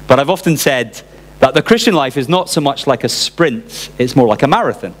 but I've often said that the Christian life is not so much like a sprint, it's more like a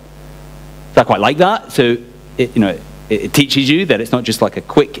marathon. So I quite like that. So it teaches you that it's not just like a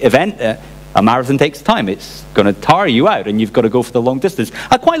quick event. A marathon takes time. It's going to tire you out, and you've got to go for the long distance.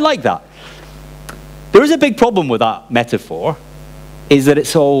 I quite like that. There is a big problem with that metaphor, is that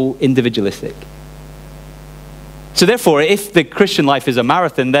it's all individualistic. So therefore, if the Christian life is a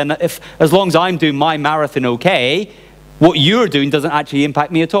marathon, then as long as I'm doing my marathon okay, what you're doing doesn't actually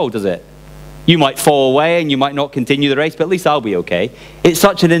impact me at all, does it? You might fall away and you might not continue the race, but at least I'll be okay. It's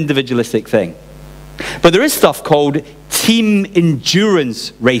such an individualistic thing. But there is stuff called team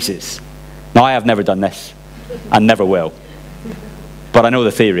endurance races. Now, I have never done this, and never will. But I know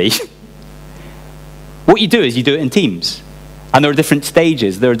the theory. What you do is you do it in teams. And there are different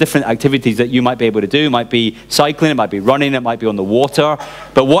stages. There are different activities that you might be able to do. It might be cycling, it might be running, it might be on the water.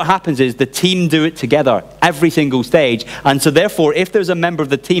 But what happens is the team do it together, every single stage. And so therefore, if there's a member of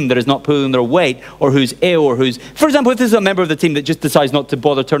the team that is not pulling their weight, or who's ill, or who's... For example, if there's a member of the team that just decides not to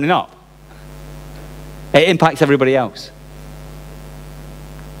bother turning up, it impacts everybody else.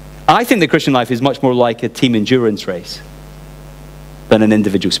 I think the Christian life is much more like a team endurance race than an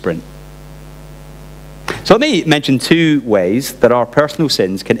individual sprint. So let me mention 2 ways that our personal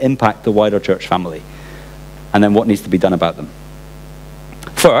sins can impact the wider church family, and then what needs to be done about them.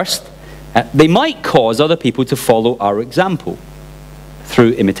 First, they might cause other people to follow our example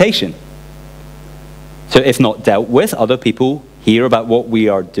through imitation. So if not dealt with, other people hear about what we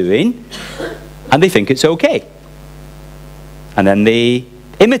are doing, and they think it's okay. And then they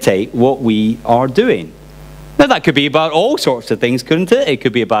imitate what we are doing. Now that could be about all sorts of things, couldn't it? It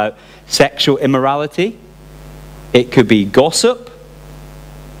could be about sexual immorality. It could be gossip.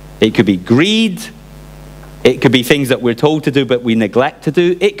 It could be greed. It could be things that we're told to do but we neglect to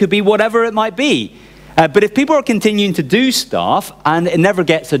do. It could be whatever it might be. But if people are continuing to do stuff and it never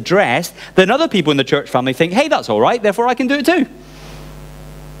gets addressed, then other people in the church family think, hey, that's all right, therefore I can do it too.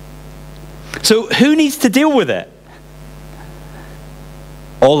 So who needs to deal with it?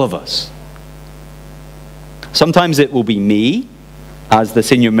 All of us. Sometimes it will be me as the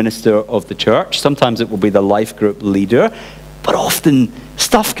senior minister of the church. Sometimes it will be the life group leader. But often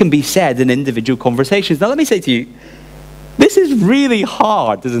stuff can be said in individual conversations. Now let me say to you, this is really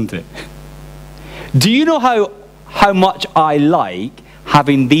hard, isn't it? Do you know how much I like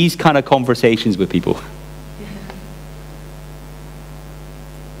having these kind of conversations with people?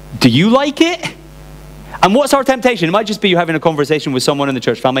 Do you like it? And what's our temptation? It might just be you having a conversation with someone in the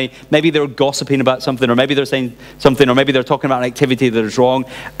church family. Maybe they're gossiping about something, or maybe they're saying something, or maybe they're talking about an activity that is wrong.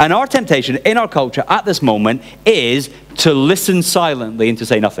 And our temptation in our culture at this moment is to listen silently and to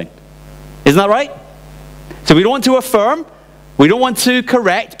say nothing. Isn't that right? So we don't want to affirm. We don't want to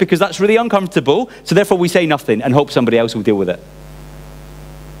correct because that's really uncomfortable. So therefore we say nothing and hope somebody else will deal with it.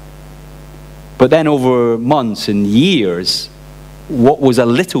 But then over months and years, what was a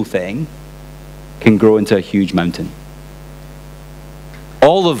little thing can grow into a huge mountain.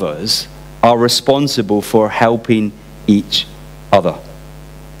 All of us are responsible for helping each other.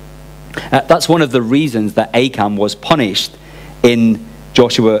 That's one of the reasons that Achan was punished in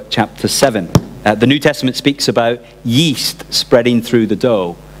Joshua chapter 7. The New Testament speaks about yeast spreading through the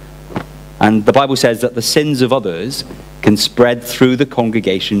dough. And the Bible says that the sins of others can spread through the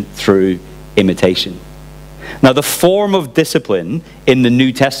congregation through imitation. Now, the form of discipline in the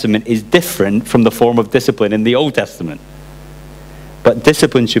New Testament is different from the form of discipline in the Old Testament. But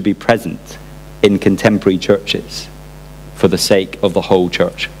discipline should be present in contemporary churches for the sake of the whole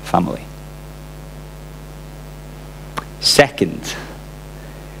church family. Second,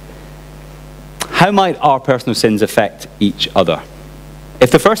 how might our personal sins affect each other?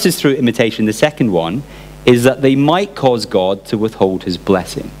 If the first is through imitation, the second one is that they might cause God to withhold his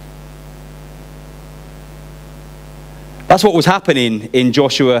blessing. That's what was happening in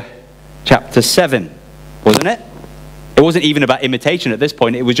Joshua chapter 7, wasn't it? It wasn't even about imitation at this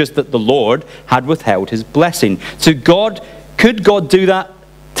point. It was just that the Lord had withheld his blessing. So could God do that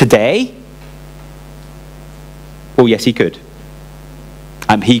today? Oh, yes, he could.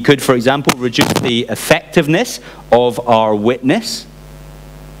 He could, for example, reduce the effectiveness of our witness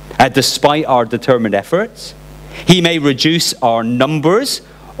despite our determined efforts. He may reduce our numbers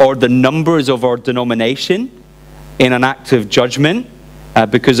or the numbers of our denomination in an act of judgment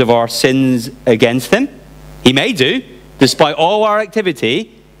because of our sins against him. He may do. Despite all our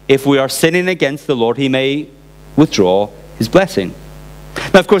activity, if we are sinning against the Lord, he may withdraw his blessing.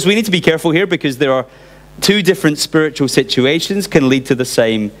 Now, of course, we need to be careful here because there are two different spiritual situations can lead to the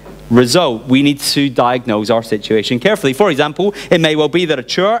same result. We need to diagnose our situation carefully. For example, it may well be that a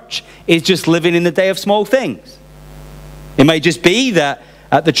church is just living in the day of small things. It may just be that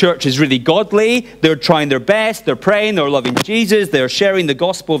The church is really godly. They're trying their best. They're praying. They're loving Jesus. They're sharing the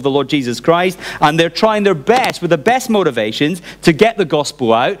gospel of the Lord Jesus Christ. And they're trying their best with the best motivations to get the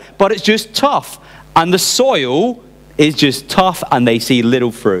gospel out. But it's just tough. And the soil is just tough and they see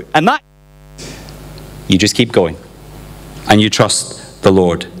little fruit. And that, you just keep going. And you trust the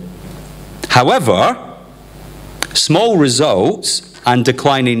Lord. However, small results and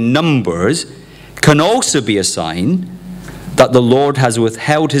declining numbers can also be a sign that the Lord has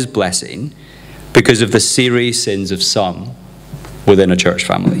withheld his blessing because of the serious sins of some within a church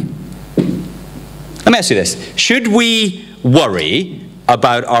family. Let me ask you this. Should we worry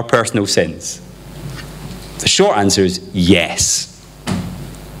about our personal sins? The short answer is yes.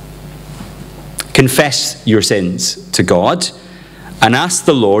 Confess your sins to God and ask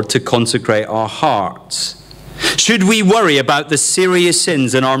the Lord to consecrate our hearts. Should we worry about the serious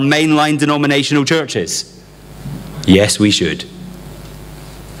sins in our mainline denominational churches? Yes, we should.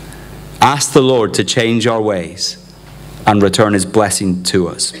 Ask the Lord to change our ways and return his blessing to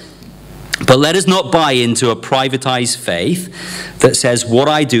us. But let us not buy into a privatized faith that says what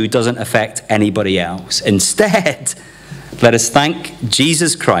I do doesn't affect anybody else. Instead, let us thank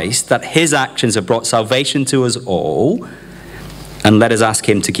Jesus Christ that his actions have brought salvation to us all, and let us ask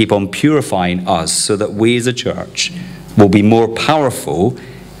him to keep on purifying us so that we as a church will be more powerful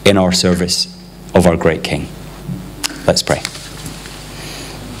in our service of our great King. Let's pray.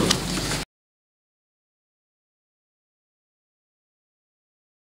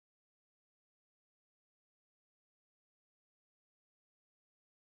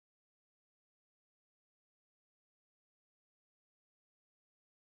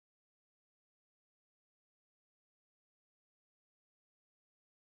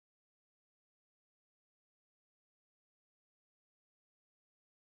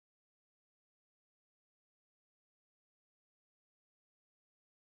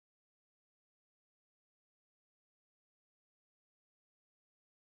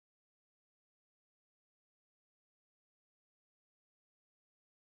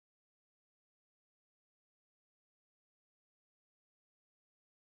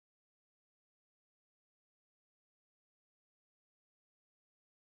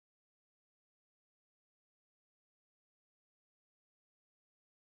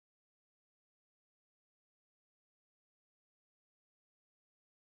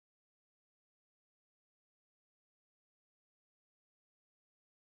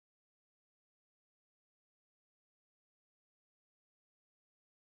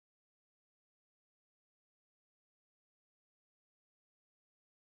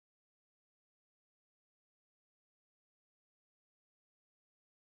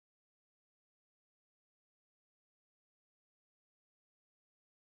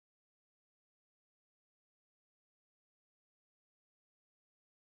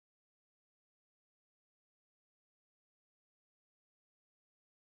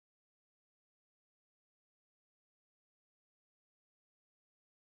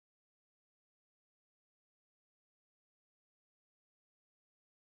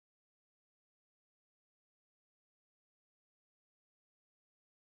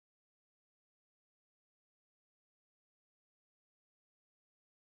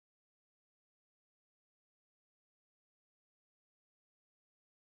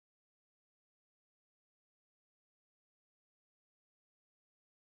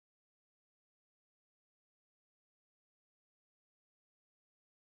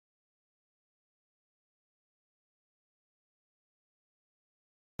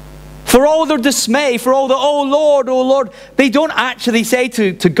 For all their dismay, for all the, oh Lord, they don't actually say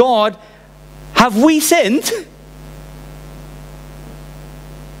to God, have we sinned?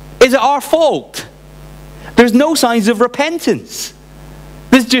 Is it our fault? There's no signs of repentance.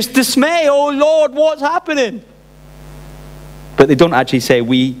 There's just dismay, oh Lord, what's happening? But they don't actually say,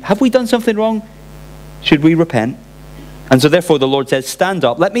 have we done something wrong? Should we repent? And so therefore the Lord says, stand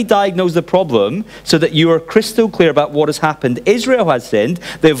up, let me diagnose the problem so that you are crystal clear about what has happened. Israel has sinned,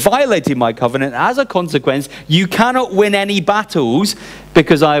 they've violated my covenant. As a consequence, you cannot win any battles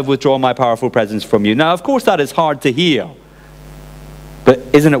because I have withdrawn my powerful presence from you. Now, of course, that is hard to hear. But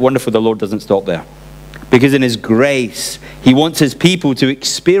isn't it wonderful the Lord doesn't stop there? Because in his grace, he wants his people to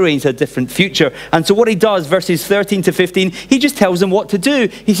experience a different future. And so what he does, verses 13 to 15, he just tells them what to do.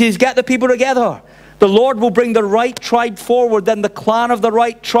 He says, get the people together. The Lord will bring the right tribe forward, then the clan of the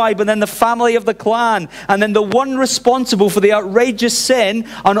right tribe, and then the family of the clan, and then the one responsible for the outrageous sin,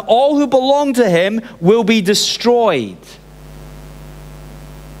 and all who belong to him will be destroyed.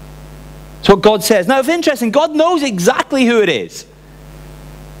 That's what God says. Now, it's interesting, God knows exactly who it is.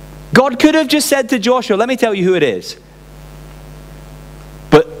 God could have just said to Joshua, let me tell you who it is.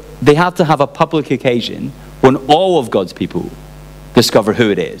 they have to have a public occasion when all of God's people discover who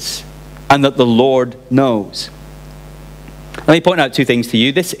it is and that the Lord knows. Let me point out two things to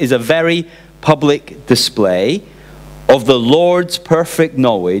you. This is a very public display of the Lord's perfect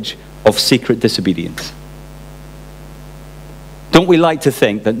knowledge of secret disobedience. Don't we like to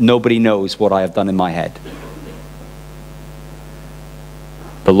think that nobody knows what I have done in my head?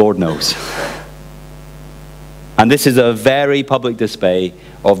 The Lord knows. And this is a very public display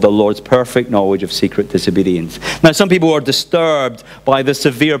of the Lord's perfect knowledge of secret disobedience. Now, some people are disturbed by the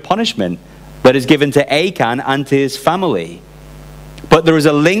severe punishment that is given to Achan and to his family. But there is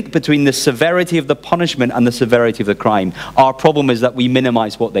a link between the severity of the punishment and the severity of the crime. Our problem is that we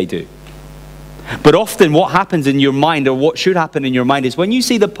minimize what they do. But often what happens in your mind, or what should happen in your mind, is when you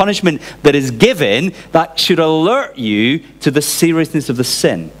see the punishment that is given, that should alert you to the seriousness of the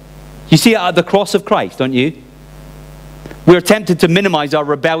sin. You see it at the cross of Christ, don't you? We're tempted to minimize our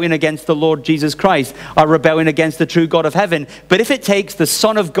rebellion against the Lord Jesus Christ, our rebellion against the true God of heaven. But if it takes the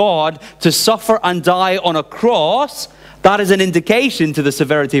Son of God to suffer and die on a cross, that is an indication to the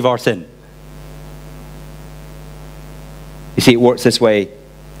severity of our sin. You see, it works this way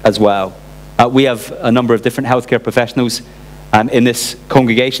as well. We have a number of different healthcare professionals in this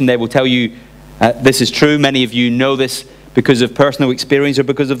congregation. They will tell you this is true. Many of you know this because of personal experience or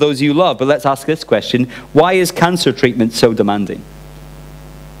because of those you love. But let's ask this question. Why is cancer treatment so demanding?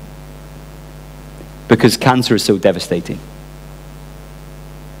 Because cancer is so devastating.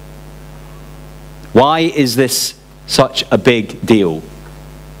 Why is this such a big deal?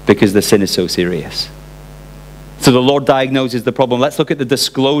 Because the sin is so serious. So the Lord diagnoses the problem. Let's look at the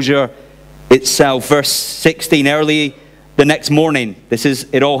disclosure itself. Verse 16, early the next morning, this is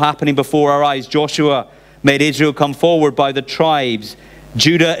it all happening before our eyes. Joshua made Israel come forward by the tribes.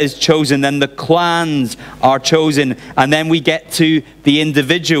 Judah is chosen, then the clans are chosen, and then we get to the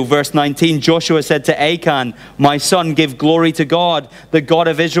individual. Verse 19, Joshua said to Achan, my son, give glory to God, the God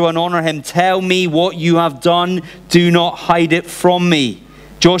of Israel, and honor him. Tell me what you have done. Do not hide it from me.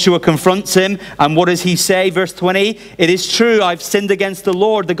 Joshua confronts him, and what does he say? Verse 20, it is true, I've sinned against the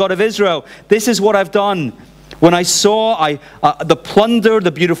Lord, the God of Israel. This is what I've done. When I saw the plunder,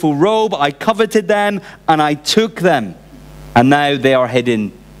 the beautiful robe, I coveted them, and I took them. And now they are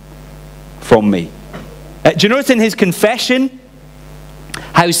hidden from me. Do you notice in his confession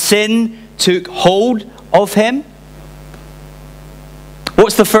how sin took hold of him?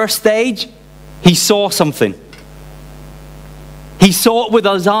 What's the first stage? He saw something. He saw it with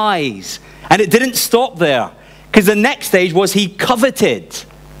his eyes. And it didn't stop there. Because the next stage was he coveted.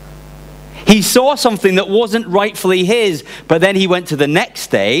 He saw something that wasn't rightfully his. But then he went to the next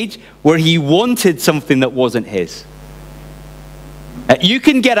stage where he wanted something that wasn't his. You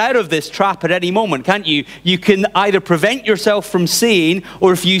can get out of this trap at any moment, can't you? You can either prevent yourself from seeing,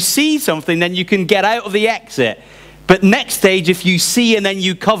 or if you see something, then you can get out of the exit. But next stage, if you see and then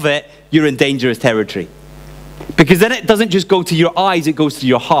you covet, you're in dangerous territory. Because then it doesn't just go to your eyes, it goes to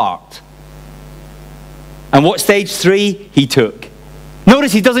your heart. And what stage 3? He took.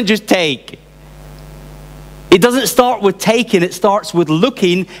 Notice he doesn't just take. It doesn't start with taking, it starts with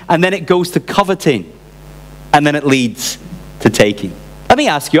looking, and then it goes to coveting. And then it leads to taking. Let me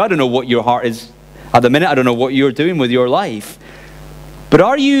ask you, I don't know what your heart is at the minute, I don't know what you're doing with your life, but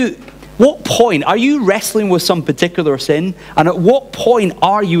what point are you wrestling with some particular sin? And at what point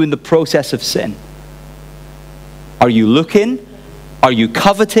are you in the process of sin? Are you looking? Are you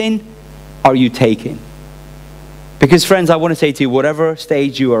coveting? Are you taking? Because friends, I want to say to you, whatever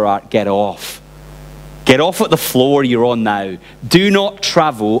stage you are at, get off. Get off at the floor you're on now. Do not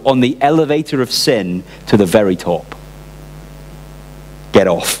travel on the elevator of sin to the very top. Get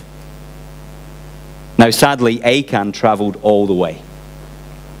off. Now, sadly, Achan traveled all the way.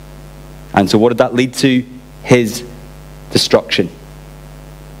 And so what did that lead to? His destruction.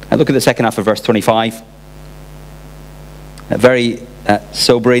 And look at the second half of verse 25. Very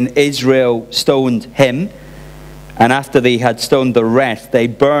sobering. Israel stoned him, and after they had stoned the rest, they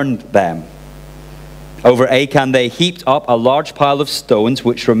burned them. Over Achan they heaped up a large pile of stones,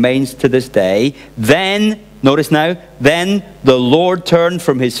 which remains to this day. Then, notice now, then the Lord turned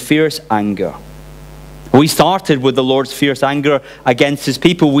from his fierce anger. We started with the Lord's fierce anger against his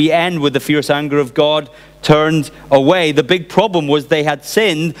people. We end with the fierce anger of God turned away. The big problem was they had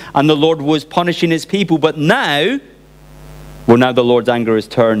sinned and the Lord was punishing his people. But now the Lord's anger is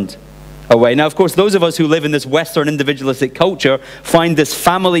turned away. Now, of course, those of us who live in this Western individualistic culture find this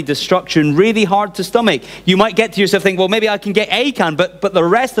family destruction really hard to stomach. You might get to yourself think, well, maybe I can get Achan, but the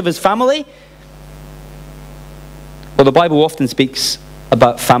rest of his family? Well, the Bible often speaks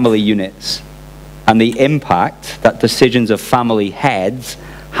about family units and the impact that decisions of family heads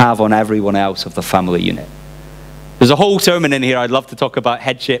have on everyone else of the family unit. There's a whole sermon in here. I'd love to talk about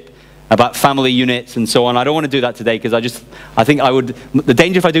headship, about family units and so on. I don't want to do that today because I think the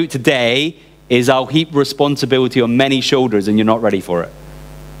danger if I do it today is I'll heap responsibility on many shoulders and you're not ready for it.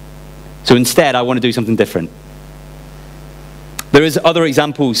 So instead, I want to do something different. There is other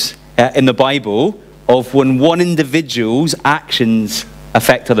examples in the Bible of when one individual's actions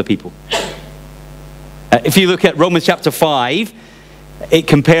affect other people. If you look at Romans chapter 5, it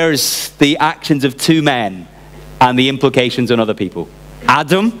compares the actions of two men and the implications on other people.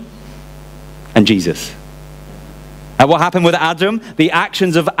 Adam and Jesus. And what happened with Adam? The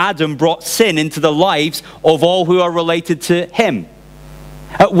actions of Adam brought sin into the lives of all who are related to him.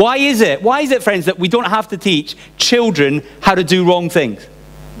 Why is it, friends, that we don't have to teach children how to do wrong things?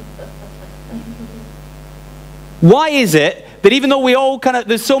 Why is it that even though we all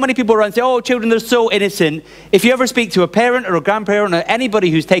there's so many people around say, oh, children, they're so innocent. If you ever speak to a parent or a grandparent or anybody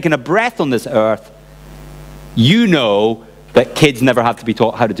who's taken a breath on this earth, you know that kids never have to be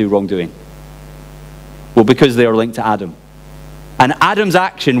taught how to do wrongdoing. Well, because they are linked to Adam. And Adam's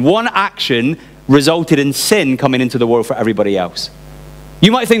action, one action, resulted in sin coming into the world for everybody else.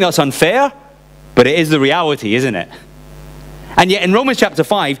 You might think that's unfair, but it is the reality, isn't it? And yet in Romans chapter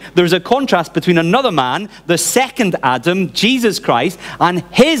 5, there's a contrast between another man, the second Adam, Jesus Christ, and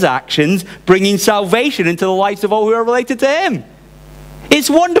his actions bringing salvation into the lives of all who are related to him. It's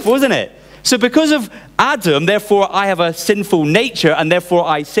wonderful, isn't it? So because of Adam, therefore I have a sinful nature, and therefore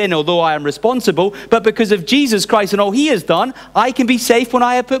I sin, although I am responsible. But because of Jesus Christ and all he has done, I can be safe when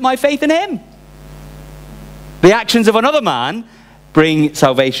I have put my faith in him. The actions of another man bring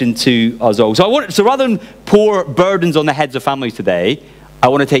salvation to us all. So rather than pour burdens on the heads of families today, I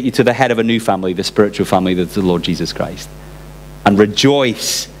want to take you to the head of a new family, the spiritual family that's the Lord Jesus Christ, and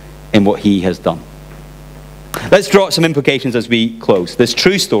rejoice in what he has done. Let's draw some implications as we close. This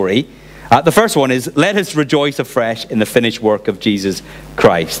true story. The first one is, let us rejoice afresh in the finished work of Jesus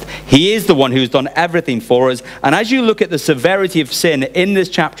Christ. He is the one who's done everything for us. And as you look at the severity of sin in this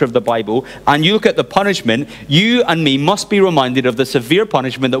chapter of the Bible, and you look at the punishment, you and me must be reminded of the severe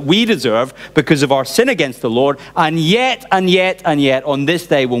punishment that we deserve because of our sin against the Lord. And yet, on this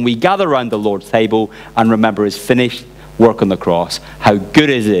day when we gather around the Lord's table and remember his finished work on the cross, how good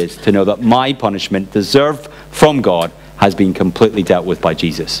it is to know that my punishment deserved from God has been completely dealt with by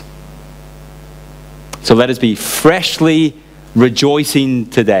Jesus. So let us be freshly rejoicing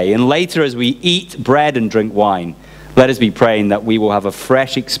today. And later as we eat bread and drink wine, let us be praying that we will have a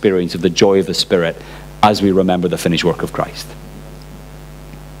fresh experience of the joy of the Spirit as we remember the finished work of Christ.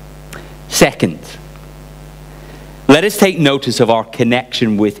 Second, let us take notice of our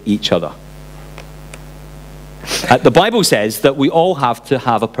connection with each other. The Bible says that we all have to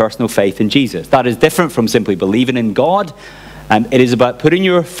have a personal faith in Jesus. That is different from simply believing in God. It is about putting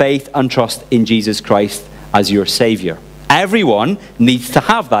your faith and trust in Jesus Christ as your Savior. Everyone needs to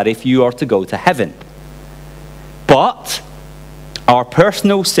have that if you are to go to heaven. But our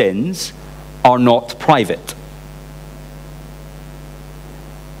personal sins are not private.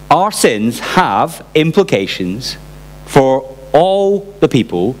 Our sins have implications for all the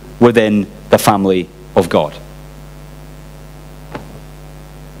people within the family of God.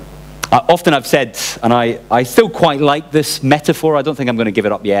 Often I've said, and I still quite like this metaphor, I don't think I'm going to give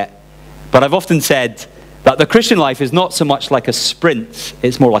it up yet, but I've often said that the Christian life is not so much like a sprint,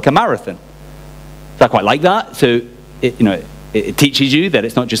 it's more like a marathon. So I quite like that. So it teaches you that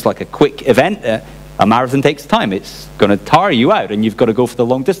it's not just like a quick event. A marathon takes time. It's going to tire you out and you've got to go for the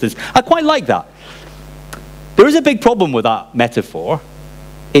long distance. I quite like that. There is a big problem with that metaphor,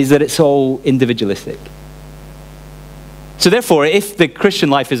 is that it's all individualistic. So therefore, if the Christian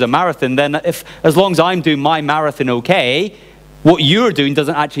life is a marathon, then as long as I'm doing my marathon okay, what you're doing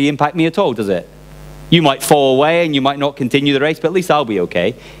doesn't actually impact me at all, does it? You might fall away and you might not continue the race, but at least I'll be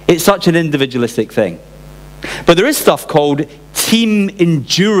okay. It's such an individualistic thing. But there is stuff called team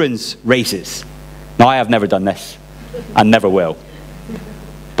endurance races. Now, I have never done this and never will,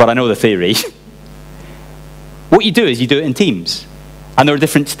 but I know the theory. What you do is you do it in teams. And there are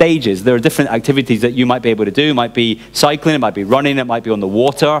different stages. There are different activities that you might be able to do. It might be cycling, it might be running, it might be on the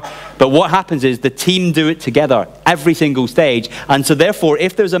water. But what happens is the team do it together, every single stage. And so therefore,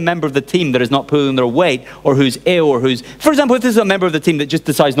 if there's a member of the team that is not pulling their weight, or who's ill, or who's... For example, if there's a member of the team that just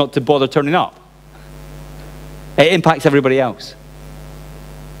decides not to bother turning up, it impacts everybody else.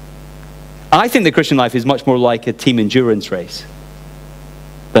 I think the Christian life is much more like a team endurance race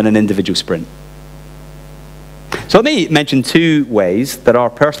than an individual sprint. So let me mention two ways that our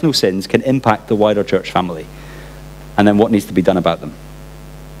personal sins can impact the wider church family, and then what needs to be done about them.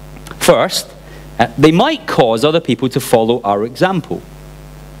 First, they might cause other people to follow our example.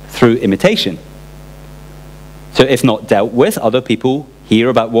 through imitation. So if not dealt with, other people hear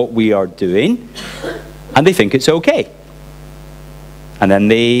about what we are doing and they think it's okay. And then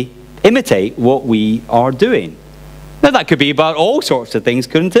they imitate what we are doing. Now that could be about all sorts of things,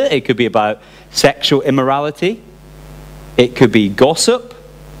 couldn't it? It could be about sexual immorality. It could be gossip.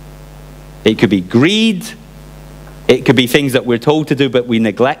 It could be greed. It could be things that we're told to do but we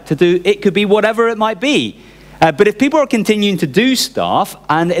neglect to do. It could be whatever it might be. But if people are continuing to do stuff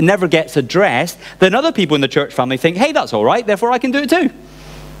and it never gets addressed, then other people in the church family think, hey, that's all right, therefore I can do it too.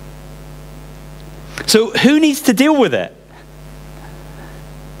 So who needs to deal with it?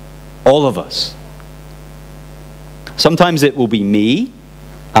 All of us. Sometimes it will be me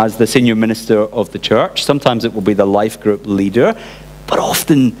as the senior minister of the church. Sometimes it will be the life group leader. But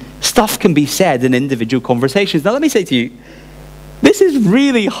often stuff can be said in individual conversations. Now let me say to you, this is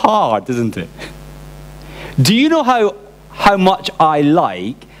really hard, isn't it? Do you know how much I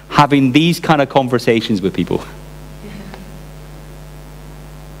like having these kind of conversations with people?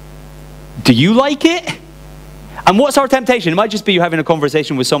 Do you like it? And what's our temptation? It might just be you having a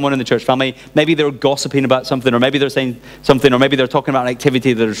conversation with someone in the church family. Maybe they're gossiping about something, or maybe they're saying something, or maybe they're talking about an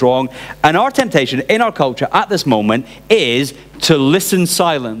activity that is wrong. And our temptation in our culture at this moment is to listen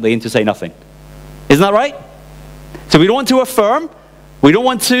silently and to say nothing. Isn't that right? So we don't want to affirm. We don't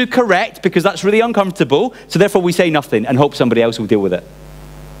want to correct because that's really uncomfortable. So therefore we say nothing and hope somebody else will deal with it.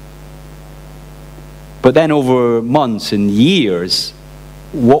 But then over months and years,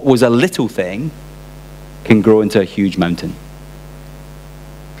 what was a little thing can grow into a huge mountain.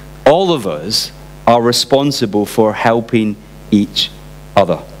 All of us are responsible for helping each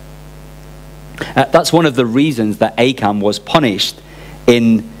other. That's one of the reasons that Achan was punished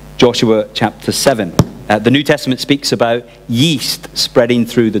in Joshua chapter 7. The New Testament speaks about yeast spreading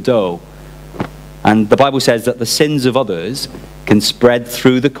through the dough. And the Bible says that the sins of others can spread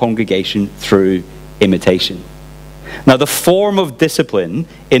through the congregation through imitation. Now, the form of discipline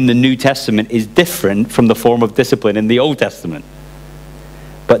in the New Testament is different from the form of discipline in the Old Testament.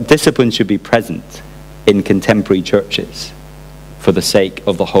 But discipline should be present in contemporary churches for the sake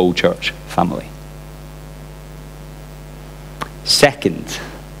of the whole church family. Second,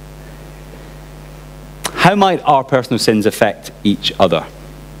 how might our personal sins affect each other?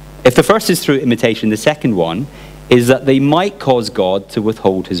 If the first is through imitation, the second one is that they might cause God to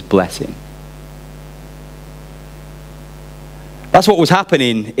withhold his blessing. That's what was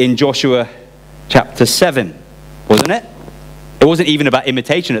happening in Joshua chapter 7, wasn't it? It wasn't even about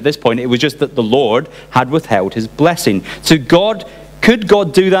imitation at this point. It was just that the Lord had withheld his blessing. So could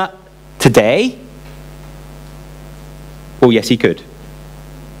God do that today? Oh, yes, he could.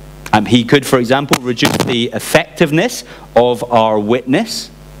 He could, for example, reduce the effectiveness of our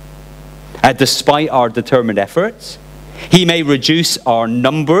witness despite our determined efforts. He may reduce our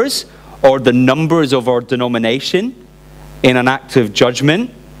numbers or the numbers of our denomination in an act of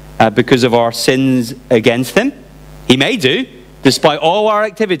judgment because of our sins against him. He may do. Despite all our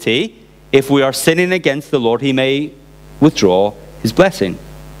activity, if we are sinning against the Lord, he may withdraw his blessing.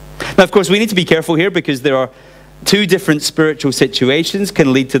 Now, of course, we need to be careful here because there are two different spiritual situations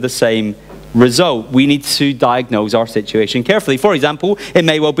can lead to the same result. We need to diagnose our situation carefully. For example, it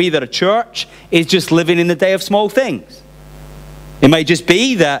may well be that a church is just living in the day of small things. It may just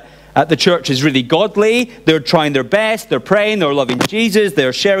be that the church is really godly, they're trying their best, they're praying, they're loving Jesus,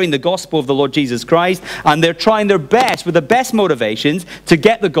 they're sharing the gospel of the Lord Jesus Christ, and they're trying their best with the best motivations to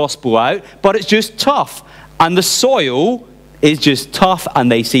get the gospel out, but it's just tough. And the soil is just tough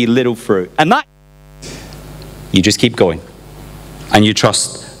and they see little fruit. And that, you just keep going and you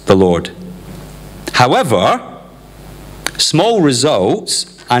trust the Lord. However, small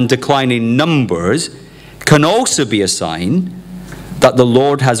results and declining numbers can also be a sign that the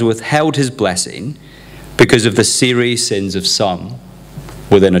Lord has withheld his blessing because of the serious sins of some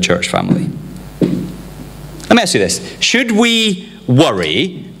within a church family. Let me ask you this. Should we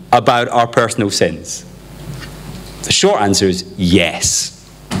worry about our personal sins? The short answer is yes.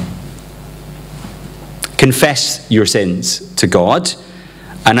 Confess your sins to God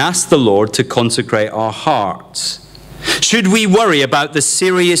and ask the Lord to consecrate our hearts. Should we worry about the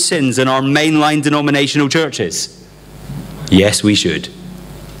serious sins in our mainline denominational churches? Yes, we should.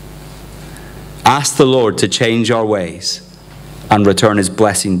 Ask the Lord to change our ways and return his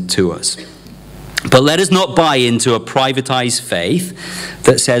blessing to us. But let us not buy into a privatized faith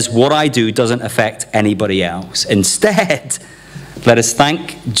that says what I do doesn't affect anybody else. Instead, let us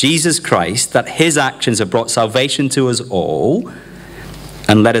thank Jesus Christ that his actions have brought salvation to us all,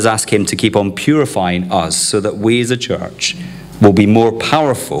 and let us ask him to keep on purifying us so that we as a church will be more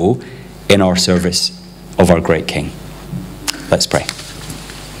powerful in our service of our great King. Let's pray.